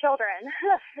screaming children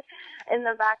in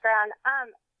the background.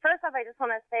 First off, I just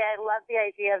want to say I love the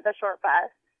idea of the short bus.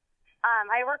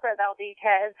 I work with LD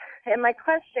kids, and my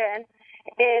question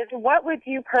is, what would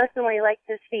you personally like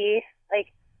to see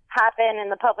happen in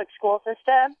the public school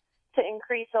system to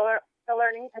increase the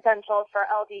learning potential for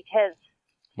LD kids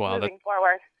moving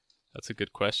forward? That's a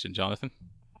good question, Jonathan.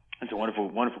 It's a wonderful,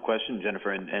 wonderful question,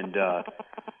 Jennifer, and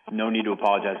no need to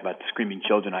apologize about the screaming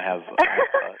children. I have a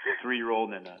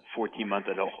 3-year-old and a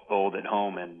 14-month-old at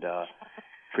home, and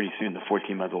pretty soon the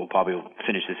 14-month-old probably will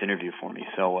finish this interview for me.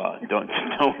 So don't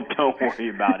worry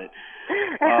about it.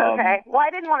 Okay. Well, I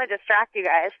didn't want to distract you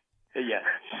guys. Yes,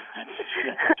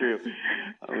 that's true.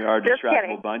 We are a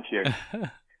distractible bunch here.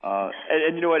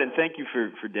 And you know what? And thank you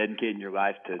for dedicating your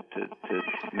life to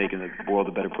making the world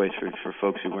a better place for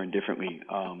folks who learn differently.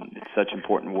 It's such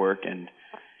important work, and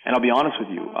I'll be honest with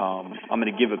you. I'm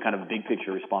going to give a kind of big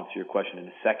picture response to your question in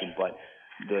a second, but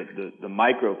the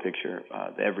micro picture,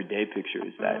 the everyday picture,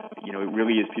 is that it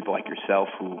really is people like yourself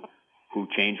who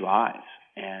change lives.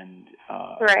 And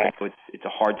right. It's a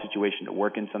hard situation to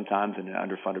work in sometimes, in an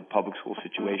underfunded public school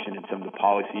situation, and some of the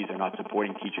policies are not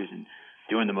supporting teachers and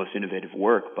doing the most innovative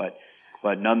work.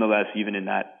 But nonetheless, even in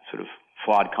that sort of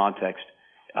flawed context,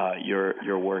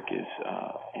 your work is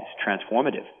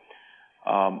transformative.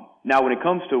 Now, when it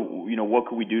comes to what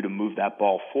could we do to move that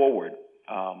ball forward,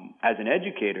 as an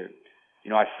educator,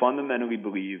 I fundamentally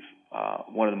believe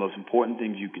one of the most important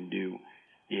things you can do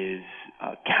is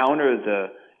counter the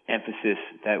emphasis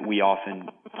that we often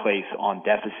place on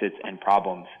deficits and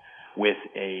problems with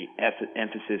a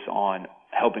emphasis on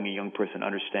helping a young person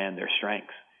understand their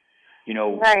strengths.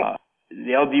 Right.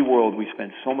 The LD world, we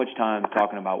spend so much time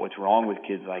talking about what's wrong with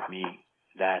kids like me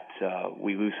that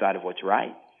we lose sight of what's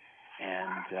right.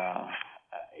 And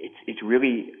it's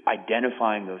really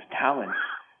identifying those talents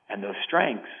and those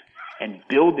strengths and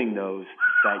building those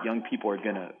that young people are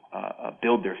going to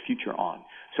build their future on.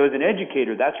 So as an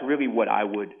educator, that's really what I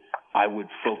would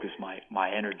focus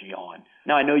my energy on.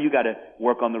 Now, I know you got to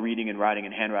work on the reading and writing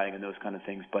and handwriting and those kind of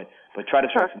things, but try to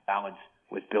strike some balance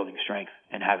with building strength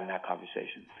and having that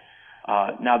conversation.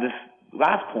 Now, this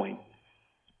last point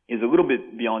is a little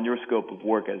bit beyond your scope of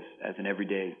work as an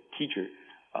everyday teacher,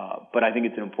 but I think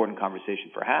it's an important conversation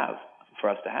for us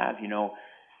to have.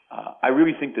 I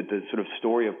really think that the sort of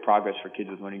story of progress for kids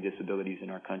with learning disabilities in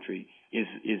our country is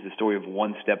the story of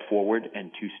one step forward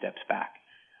and two steps back.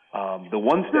 The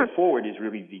one step forward is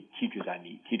really the teachers I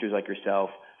meet, teachers like yourself,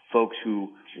 folks who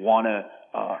want to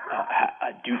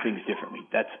do things differently.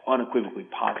 That's unequivocally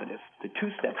positive. The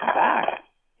two steps back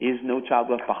is No Child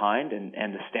Left Behind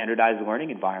and the standardized learning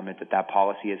environment that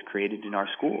policy has created in our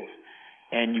schools.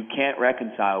 And you can't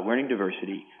reconcile learning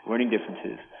diversity, learning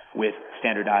differences with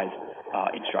standardized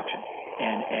instruction.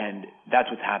 And that's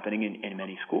what's happening in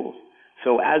many schools.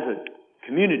 So as a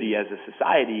community, as a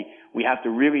society, we have to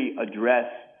really address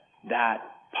that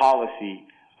policy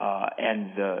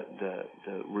and the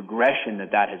regression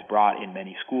that has brought in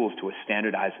many schools to a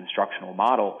standardized instructional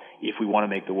model if we want to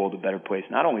make the world a better place,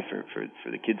 not only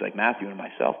for the kids like Matthew and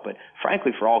myself, but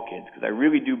frankly for all kids, because I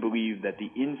really do believe that the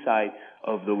insight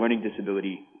of the learning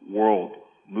disability world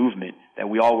movement, that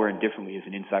we all learn differently, is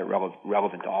an insight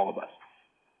relevant to all of us.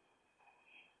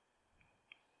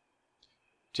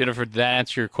 Jennifer, did that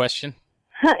answer your question?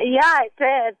 Yeah, it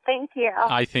did. Thank you.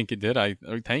 I think it did.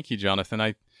 Thank you,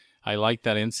 Jonathan. I like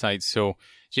that insight. So,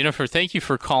 Jennifer, thank you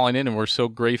for calling in, and we're so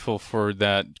grateful for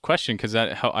that question, because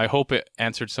I hope it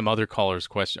answered some other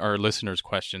our listeners'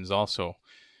 questions also.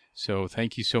 So,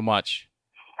 thank you so much.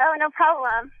 Oh, no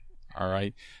problem. All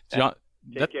right,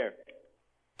 Take care.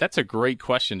 That's a great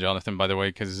question, Jonathan, by the way,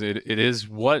 because it is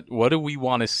what do we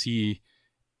want to see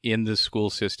in the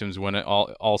school systems when it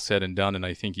all said and done, and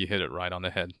I think you hit it right on the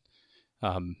head.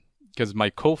 Because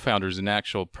my co-founder is an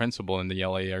actual principal in the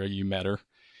LA area. You met her,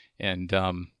 and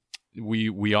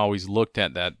we always looked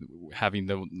at that, having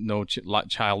the No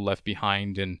Child Left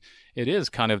Behind, and it is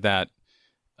kind of that,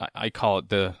 I call it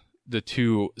the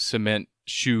two cement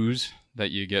shoes that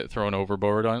you get thrown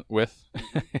overboard with,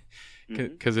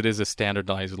 because it is a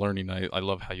standardized learning. I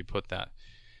love how you put that.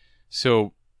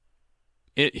 So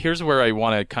here's where I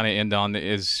want to kind of end on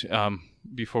is,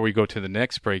 before we go to the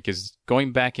next break, is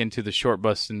going back into the short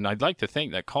bus. And I'd like to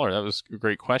thank that caller. That was a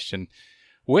great question.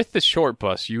 With the short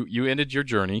bus, you ended your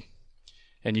journey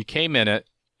and you came in it,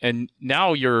 and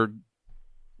now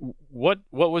what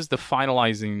was the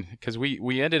finalizing? Because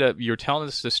we ended up, you're telling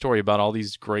us the story about all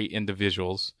these great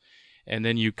individuals, and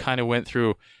then you kind of went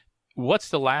through, what's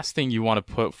the last thing you want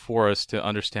to put for us to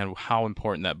understand how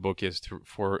important that book is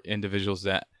for individuals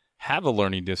that have a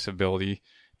learning disability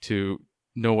to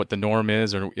know what the norm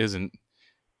is or isn't?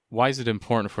 Why is it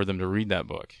important for them to read that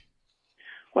book?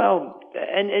 Well,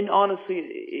 and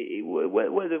honestly,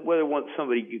 whether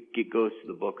somebody goes to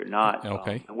the book or not,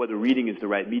 okay, and whether reading is the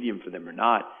right medium for them or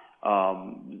not,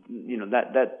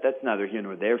 that's neither here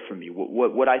nor there for me.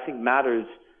 What I think matters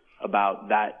about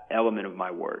that element of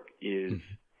my work is,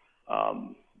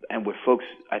 and what folks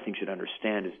I think should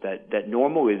understand, is that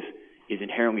normal is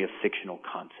inherently a fictional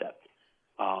concept.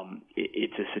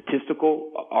 It's a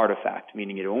statistical artifact,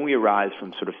 meaning it only arises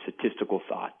from sort of statistical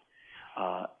thought.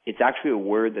 It's actually a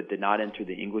word that did not enter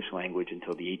the English language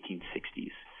until the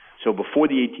 1860s. So before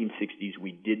the 1860s,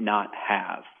 we did not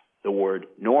have the word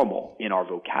normal in our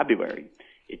vocabulary.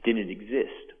 It didn't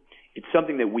exist. It's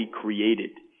something that we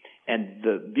created. And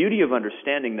the beauty of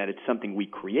understanding that it's something we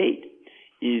create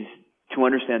is to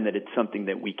understand that it's something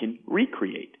that we can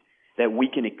recreate, that we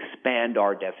can expand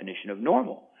our definition of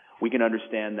normal. We can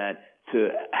understand that to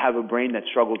have a brain that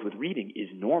struggles with reading is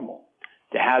normal.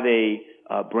 To have a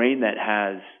brain that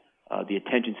has the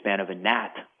attention span of a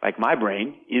gnat, like my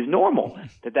brain, is normal.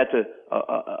 That's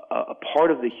a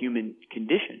part of the human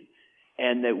condition.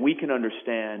 And that we can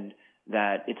understand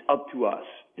that it's up to us.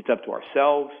 It's up to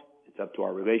ourselves. It's up to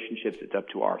our relationships. It's up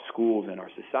to our schools and our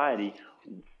society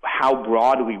how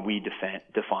broadly we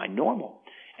define normal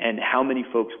and how many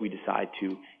folks we decide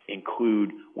to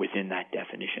include within that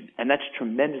definition. And that's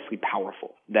tremendously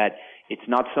powerful, that it's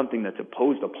not something that's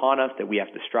imposed upon us that we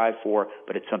have to strive for,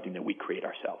 but it's something that we create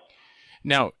ourselves.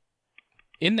 Now,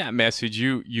 in that message,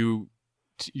 you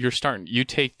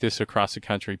take this across the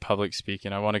country, public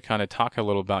speaking. I want to kind of talk a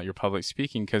little about your public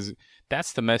speaking because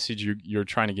that's the message you're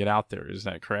trying to get out there. Is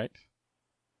that correct?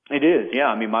 It is, yeah.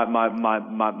 I mean,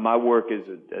 my work as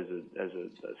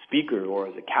a speaker or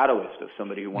as a catalyst of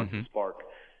somebody who wants to spark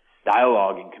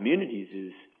dialogue in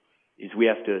communities is we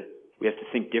have to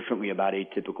think differently about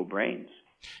atypical brains.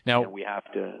 Now we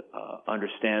have to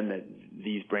understand that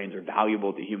these brains are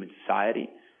valuable to human society.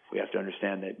 We have to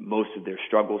understand that most of their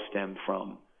struggles stem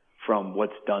from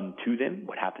what's done to them,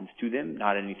 what happens to them,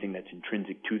 not anything that's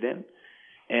intrinsic to them.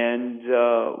 And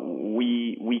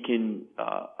we can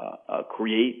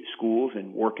create schools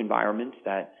and work environments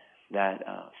that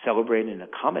celebrate and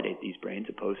accommodate these brains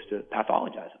opposed to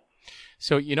pathologize them.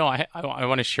 So, I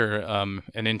want to share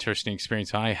an interesting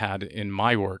experience I had in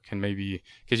my work, and maybe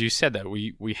because you said that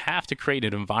we have to create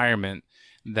an environment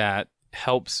that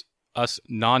helps us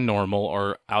non-normal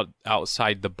or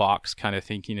outside the box kind of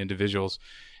thinking individuals.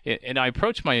 And I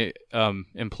approached my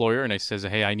employer and I says,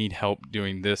 hey, I need help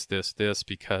doing this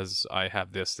because I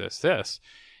have this.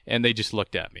 And they just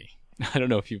looked at me. I don't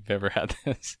know if you've ever had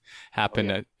this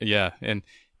happen. Oh, yeah.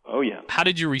 Oh, yeah. How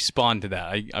did you respond to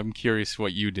that? I'm curious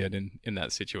what you did in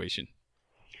that situation.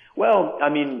 Well, I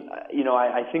mean,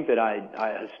 I think that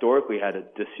I historically had a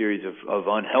series of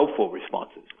unhelpful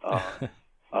responses,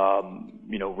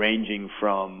 ranging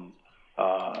from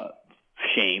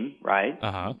shame, right?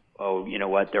 Uh-huh. Oh, you know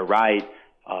what? They're right.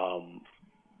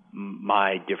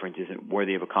 My difference isn't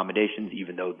worthy of accommodations,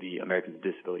 even though the Americans with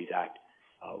Disabilities Act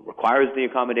requires the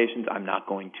accommodations. I'm not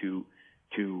going to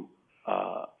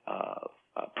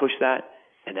push that.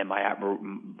 And then my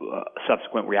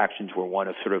subsequent reactions were one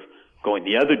of sort of going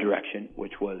the other direction,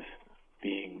 which was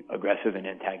being aggressive and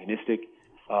antagonistic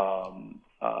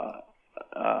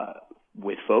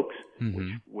with folks,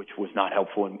 which was not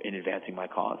helpful in advancing my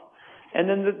cause. And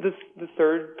then the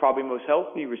third, probably most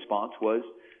healthy response was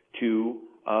to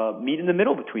meet in the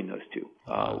middle between those two,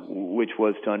 which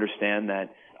was to understand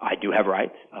that I do have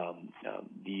rights.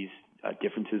 These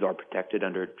differences are protected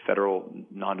under federal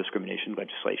non-discrimination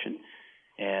legislation.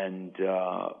 And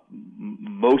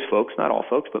most folks, not all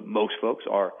folks, but most folks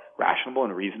are rational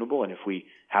and reasonable. And if we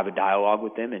have a dialogue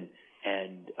with them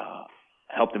and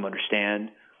help them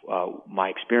understand my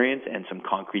experience and some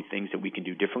concrete things that we can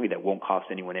do differently that won't cost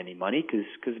anyone any money,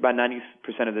 because about 90%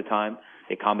 of the time,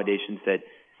 the accommodations that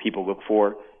people look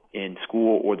for in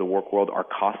school or the work world are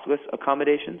costless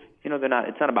accommodations.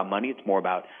 It's not about money. It's more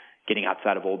about getting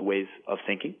outside of old ways of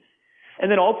thinking.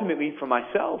 And then ultimately for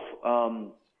myself,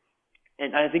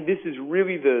 and I think this is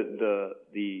really the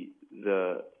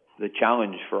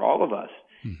challenge for all of us,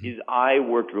 is I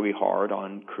worked really hard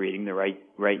on creating the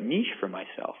right niche for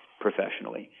myself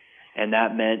professionally. And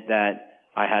that meant that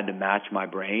I had to match my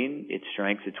brain, its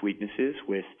strengths, its weaknesses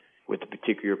with the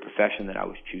particular profession that I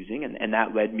was choosing. And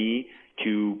that led me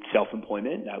to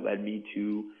self-employment. That led me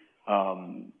to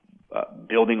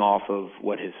building off of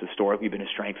what has historically been a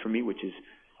strength for me, which is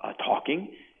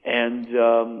talking. And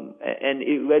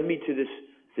it led me to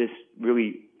this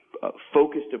really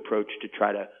focused approach to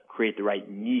try to create the right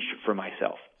niche for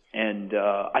myself. And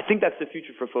I think that's the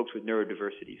future for folks with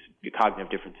neurodiversities,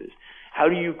 cognitive differences. How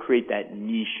do you create that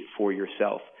niche for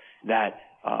yourself that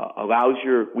allows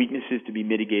your weaknesses to be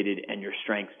mitigated and your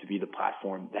strengths to be the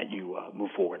platform that you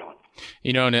move forward on?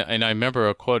 And I remember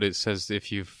a quote. It says,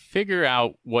 if you figure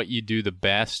out what you do the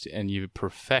best and you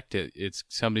perfect it,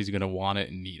 somebody's going to want it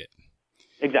and need it.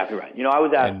 Exactly right. I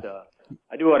was asked,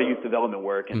 I do a lot of youth development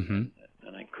work, and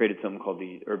I created something called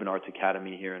the Urban Arts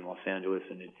Academy here in Los Angeles,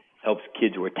 and it helps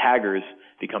kids who are taggers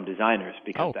become designers,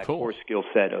 because that core skill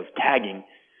set of tagging,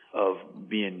 of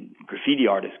being graffiti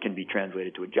artists, can be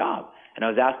translated to a job. And I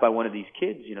was asked by one of these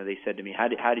kids, they said to me, how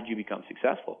did you become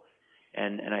successful?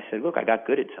 And I said, look, I got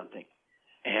good at something.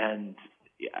 And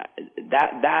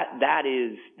that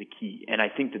is the key. And I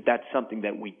think that that's something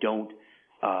that we don't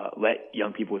let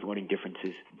young people with learning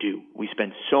differences do. We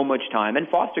spend so much time, and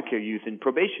foster care youth and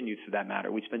probation youth for that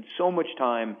matter, we spend so much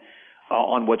time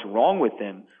on what's wrong with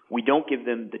them. We don't give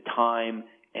them the time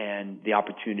and the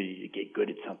opportunity to get good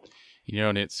at something.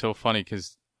 And it's so funny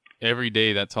because every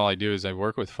day that's all I do is I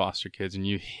work with foster kids, and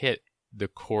you hit the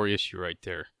core issue right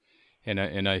there. And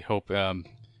I hope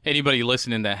anybody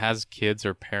listening that has kids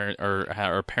or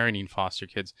parenting foster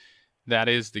kids, that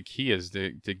is the key, is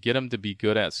to get them to be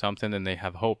good at something, and they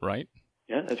have hope, right?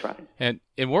 Yeah, that's right. And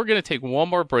we're going to take one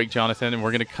more break, Jonathan, and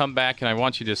we're going to come back, and I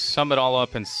want you to sum it all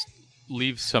up and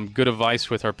leave some good advice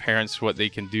with our parents, what they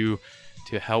can do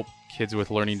to help kids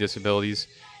with learning disabilities,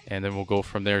 and then we'll go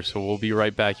from there. So we'll be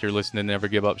right back. You're listening to Never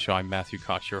Give Up Show. I'm Matthew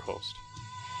Cox, your host.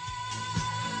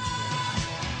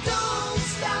 Don't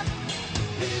stop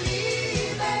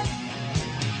believing.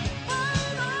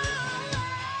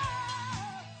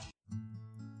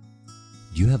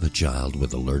 Do you have a child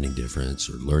with a learning difference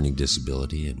or learning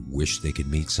disability and wish they could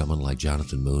meet someone like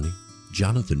Jonathan Mooney?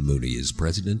 Jonathan Mooney is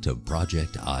president of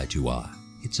Project I2I.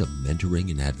 It's a mentoring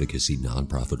and advocacy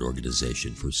nonprofit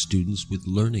organization for students with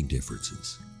learning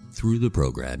differences. Through the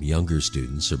program, younger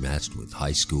students are matched with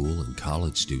high school and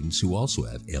college students who also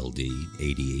have LD,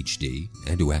 ADHD,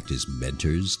 and who act as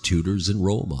mentors, tutors, and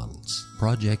role models.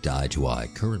 Project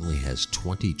I2I currently has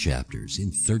 20 chapters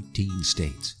in 13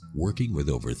 states, working with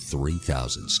over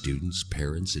 3,000 students,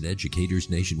 parents, and educators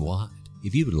nationwide.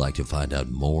 If you would like to find out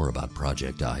more about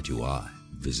Project I2I,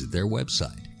 visit their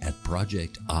website at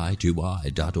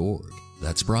projecti2i.org.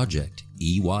 That's Project,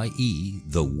 EYE,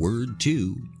 the word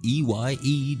 2,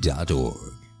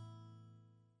 EYE.org.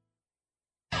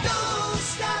 Don't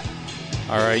stop.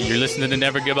 All right, you're listening to the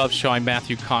Never Give Up Show. I'm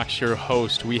Matthew Cox, your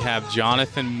host. We have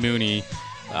Jonathan Mooney,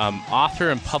 author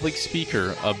and public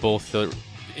speaker of both the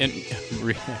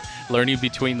Learning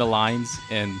Between the Lines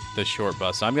and The Short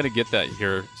Bus. I'm going to get that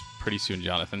here pretty soon,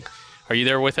 Jonathan. Are you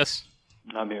there with us?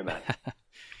 I'm here, Matt.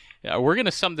 Yeah, we're going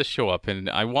to sum the show up, and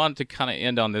I want to kind of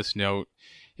end on this note,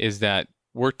 is that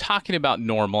we're talking about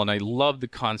normal, and I love the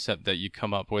concept that you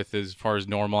come up with as far as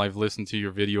normal. I've listened to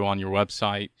your video on your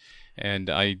website,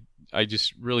 and I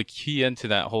just really key into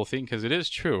that whole thing because it is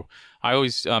true. I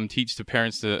always teach the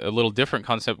parents a little different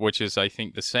concept, which is, I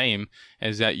think, the same,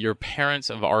 is that you're parents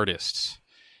of artists,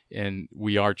 and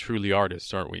we are truly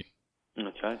artists, aren't we?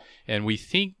 That's right. And we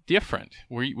think different.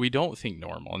 We don't think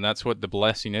normal, and that's what the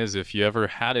blessing is. If you ever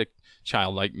had a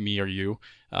child like me or you,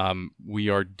 we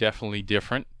are definitely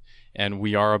different, and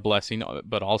we are a blessing,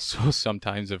 but also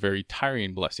sometimes a very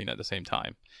tiring blessing at the same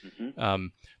time. Mm-hmm.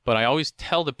 But I always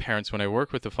tell the parents when I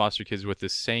work with the foster kids with the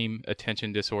same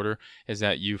attention disorder is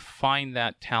that you find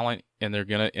that talent, and they're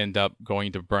going to end up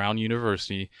going to Brown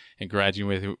University and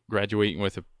graduating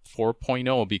with a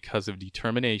 4.0 because of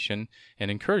determination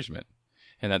and encouragement.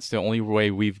 And that's the only way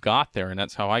we've got there, and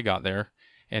that's how I got there.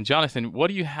 And Jonathan, what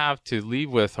do you have to leave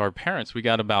with our parents? We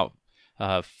got about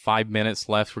 5 minutes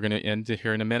left. We're going to end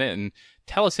here in a minute. And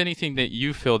tell us anything that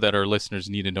you feel that our listeners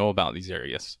need to know about these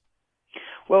areas.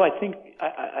 Well, I think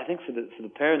for the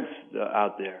parents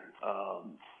out there,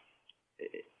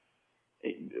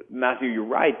 Matthew, you're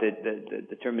right that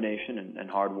determination and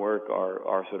hard work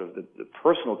are sort of the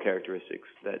personal characteristics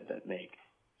that make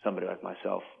somebody like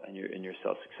myself and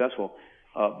yourself successful.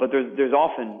 But there's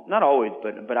often, not always,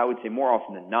 but I would say more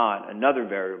often than not, another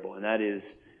variable, and that is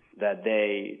that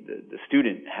the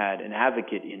student had an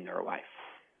advocate in their life.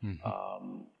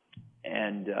 Mm-hmm.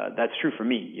 And that's true for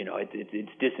me. You know,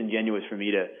 it's disingenuous for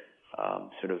me to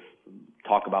sort of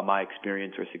talk about my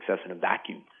experience or success in a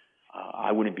vacuum.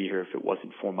 I wouldn't be here if it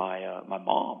wasn't for my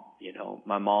mom. You know,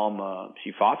 my mom,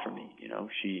 she fought for me. You know,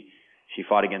 she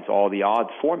fought against all the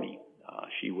odds for me.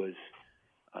 She was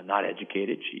not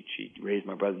educated. She raised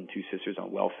my brother and two sisters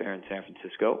on welfare in San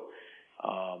Francisco.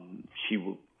 She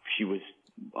was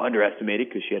underestimated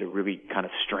because she had a really kind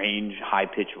of strange,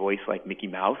 high-pitched voice like Mickey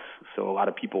Mouse, so a lot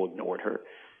of people ignored her.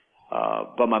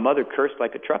 But my mother cursed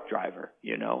like a truck driver,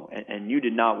 you know, and you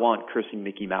did not want cursing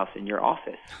Mickey Mouse in your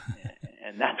office.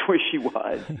 And that's where she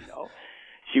was, you know.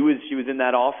 She was in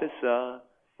that office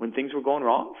when things were going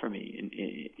wrong for me,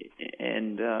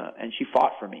 and she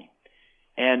fought for me.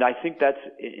 And I think that's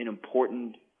an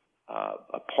important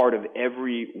a part of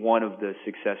every one of the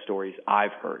success stories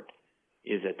I've heard,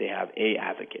 is that they have a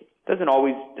advocate. Doesn't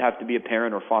always have to be a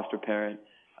parent or foster parent,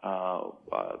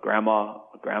 grandma,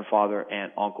 grandfather,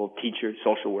 aunt, uncle, teacher,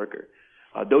 social worker.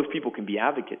 Those people can be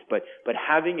advocates, but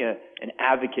having an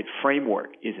advocate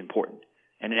framework is important.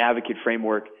 And an advocate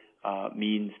framework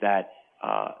means that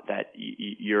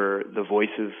you're the voice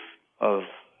of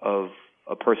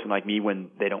a person like me when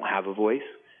they don't have a voice,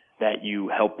 that you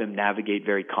help them navigate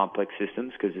very complex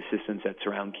systems, because the systems that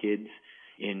surround kids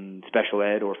in special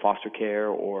ed or foster care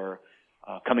or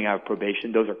coming out of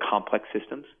probation, those are complex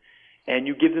systems. And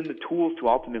you give them the tools to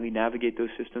ultimately navigate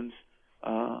those systems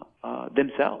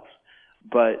themselves.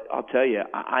 But I'll tell you,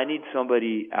 I need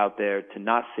somebody out there to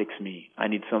not fix me. I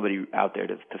need somebody out there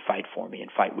to fight for me and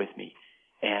fight with me.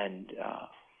 And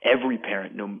every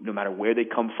parent, no matter where they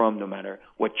come from, no matter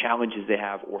what challenges they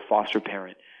have, or foster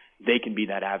parent, they can be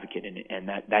that advocate, and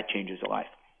that changes a life.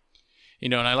 You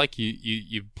know, and I like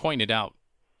you pointed out,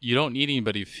 you don't need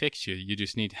anybody to fix you. You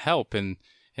just need help. And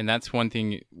that's one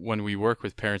thing when we work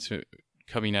with parents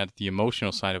coming at the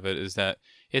emotional side of it, is that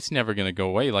it's never going to go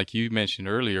away. Like you mentioned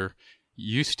earlier,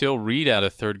 you still read out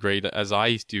of third grade, as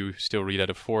I do still read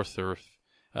out of fourth or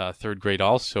third grade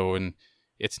also, and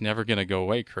it's never going to go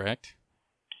away, correct?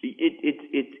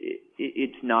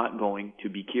 It's not going to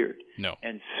be cured. No.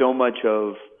 And so much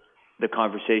of the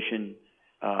conversation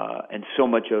and so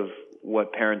much of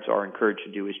what parents are encouraged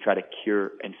to do is try to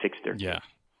cure and fix their kids. Yeah.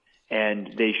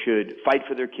 And they should fight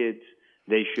for their kids.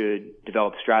 They should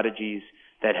develop strategies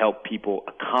that help people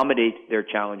accommodate their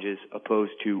challenges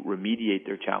opposed to remediate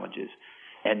their challenges.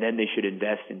 And then they should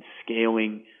invest in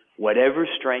scaling whatever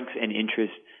strengths and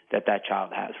interests that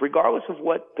child has, regardless of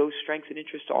what those strengths and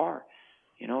interests are.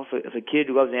 You know, if a kid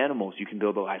loves animals, you can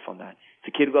build a life on that.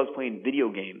 If a kid loves playing video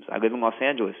games, I live in Los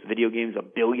Angeles. Video games are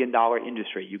 $1 billion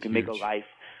industry. You can make a life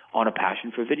on a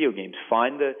passion for video games.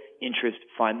 Find the interest,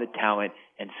 find the talent,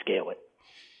 and scale it.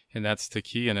 And that's the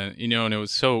key. And you know, and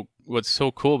what's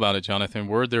so cool about it, Jonathan,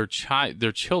 we're their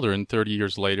children 30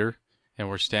 years later, and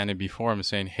we're standing before them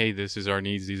saying, "Hey, this is our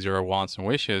needs, these are our wants and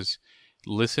wishes.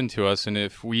 Listen to us." And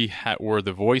if we were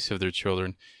the voice of their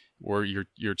children, we're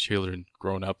your children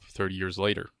grown up 30 years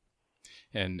later,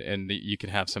 and you can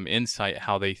have some insight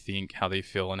how they think, how they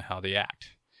feel, and how they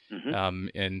act. Mm-hmm.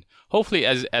 And hopefully,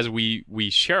 as we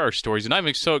share our stories, and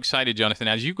I'm so excited, Jonathan,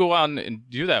 as you go out and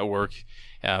do that work.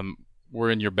 We're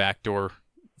in your back door,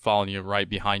 following you right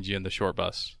behind you in the short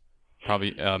bus,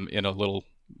 probably in a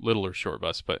littler short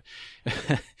bus, but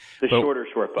shorter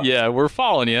short bus. Yeah, we're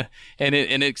following you, and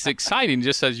it's exciting,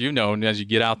 just as you know, and as you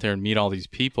get out there and meet all these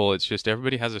people, it's just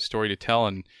everybody has a story to tell,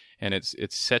 and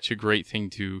it's such a great thing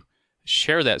to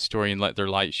share that story and let their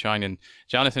light shine. And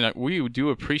Jonathan, we do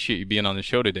appreciate you being on the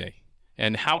show today.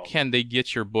 And how can they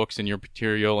get your books and your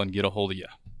material and get a hold of you?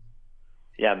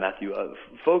 Yeah, Matthew,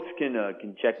 folks can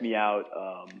check me out,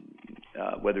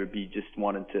 whether it be just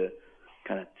wanting to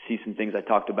kind of see some things I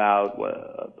talked about,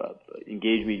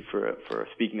 engage me for a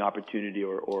speaking opportunity,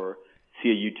 or see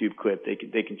a YouTube clip.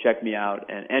 They can check me out,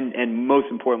 and most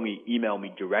importantly, email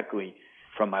me directly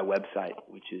from my website,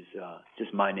 which is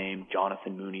just my name,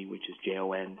 Jonathan Mooney, which is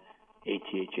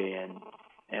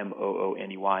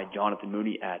JONATHANMOONEY, Jonathan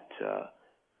Mooney at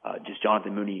just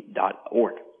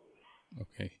jonathanmooney.org.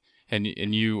 Okay. And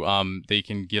you, they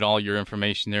can get all your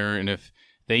information there. And if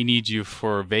they need you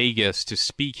for Vegas to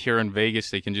speak here in Vegas,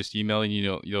 they can just email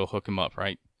you. You'll hook them up,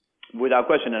 right? Without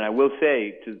question. And I will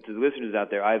say to the listeners out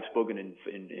there, I have spoken in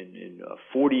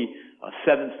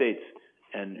 47 states,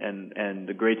 and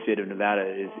the great state of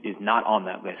Nevada is not on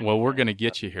that list. Well, we're going to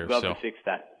get you here. We'll have to fix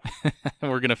that.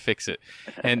 We're going to fix it.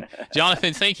 And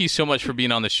Jonathan, thank you so much for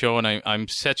being on the show, and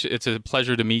it's a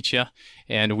pleasure to meet you,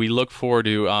 and we look forward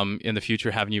to in the future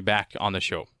having you back on the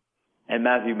show. And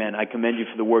Matthew, man, I commend you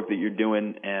for the work that you're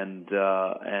doing, and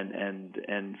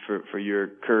for your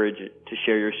courage to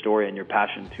share your story and your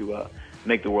passion to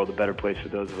make the world a better place for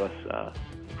those of us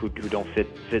who don't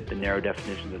fit the narrow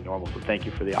definitions of normal. So thank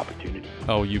you for the opportunity.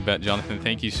 Oh, you bet, Jonathan.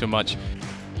 Thank you so much.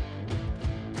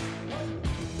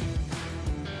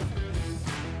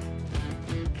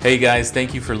 Hey guys,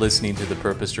 thank you for listening to the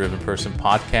Purpose Driven Person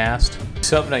podcast.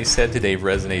 Something I said today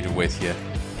resonated with you.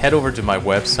 Head over to my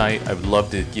website. I would love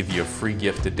to give you a free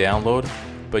gift to download,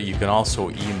 but you can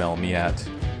also email me at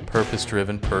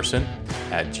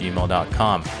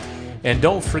purposedrivenperson@gmail.com. And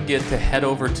don't forget to head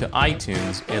over to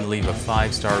iTunes and leave a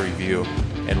 5-star review.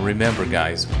 And remember,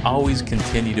 guys, always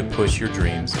continue to push your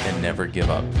dreams and never give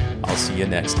up. I'll see you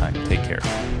next time. Take care.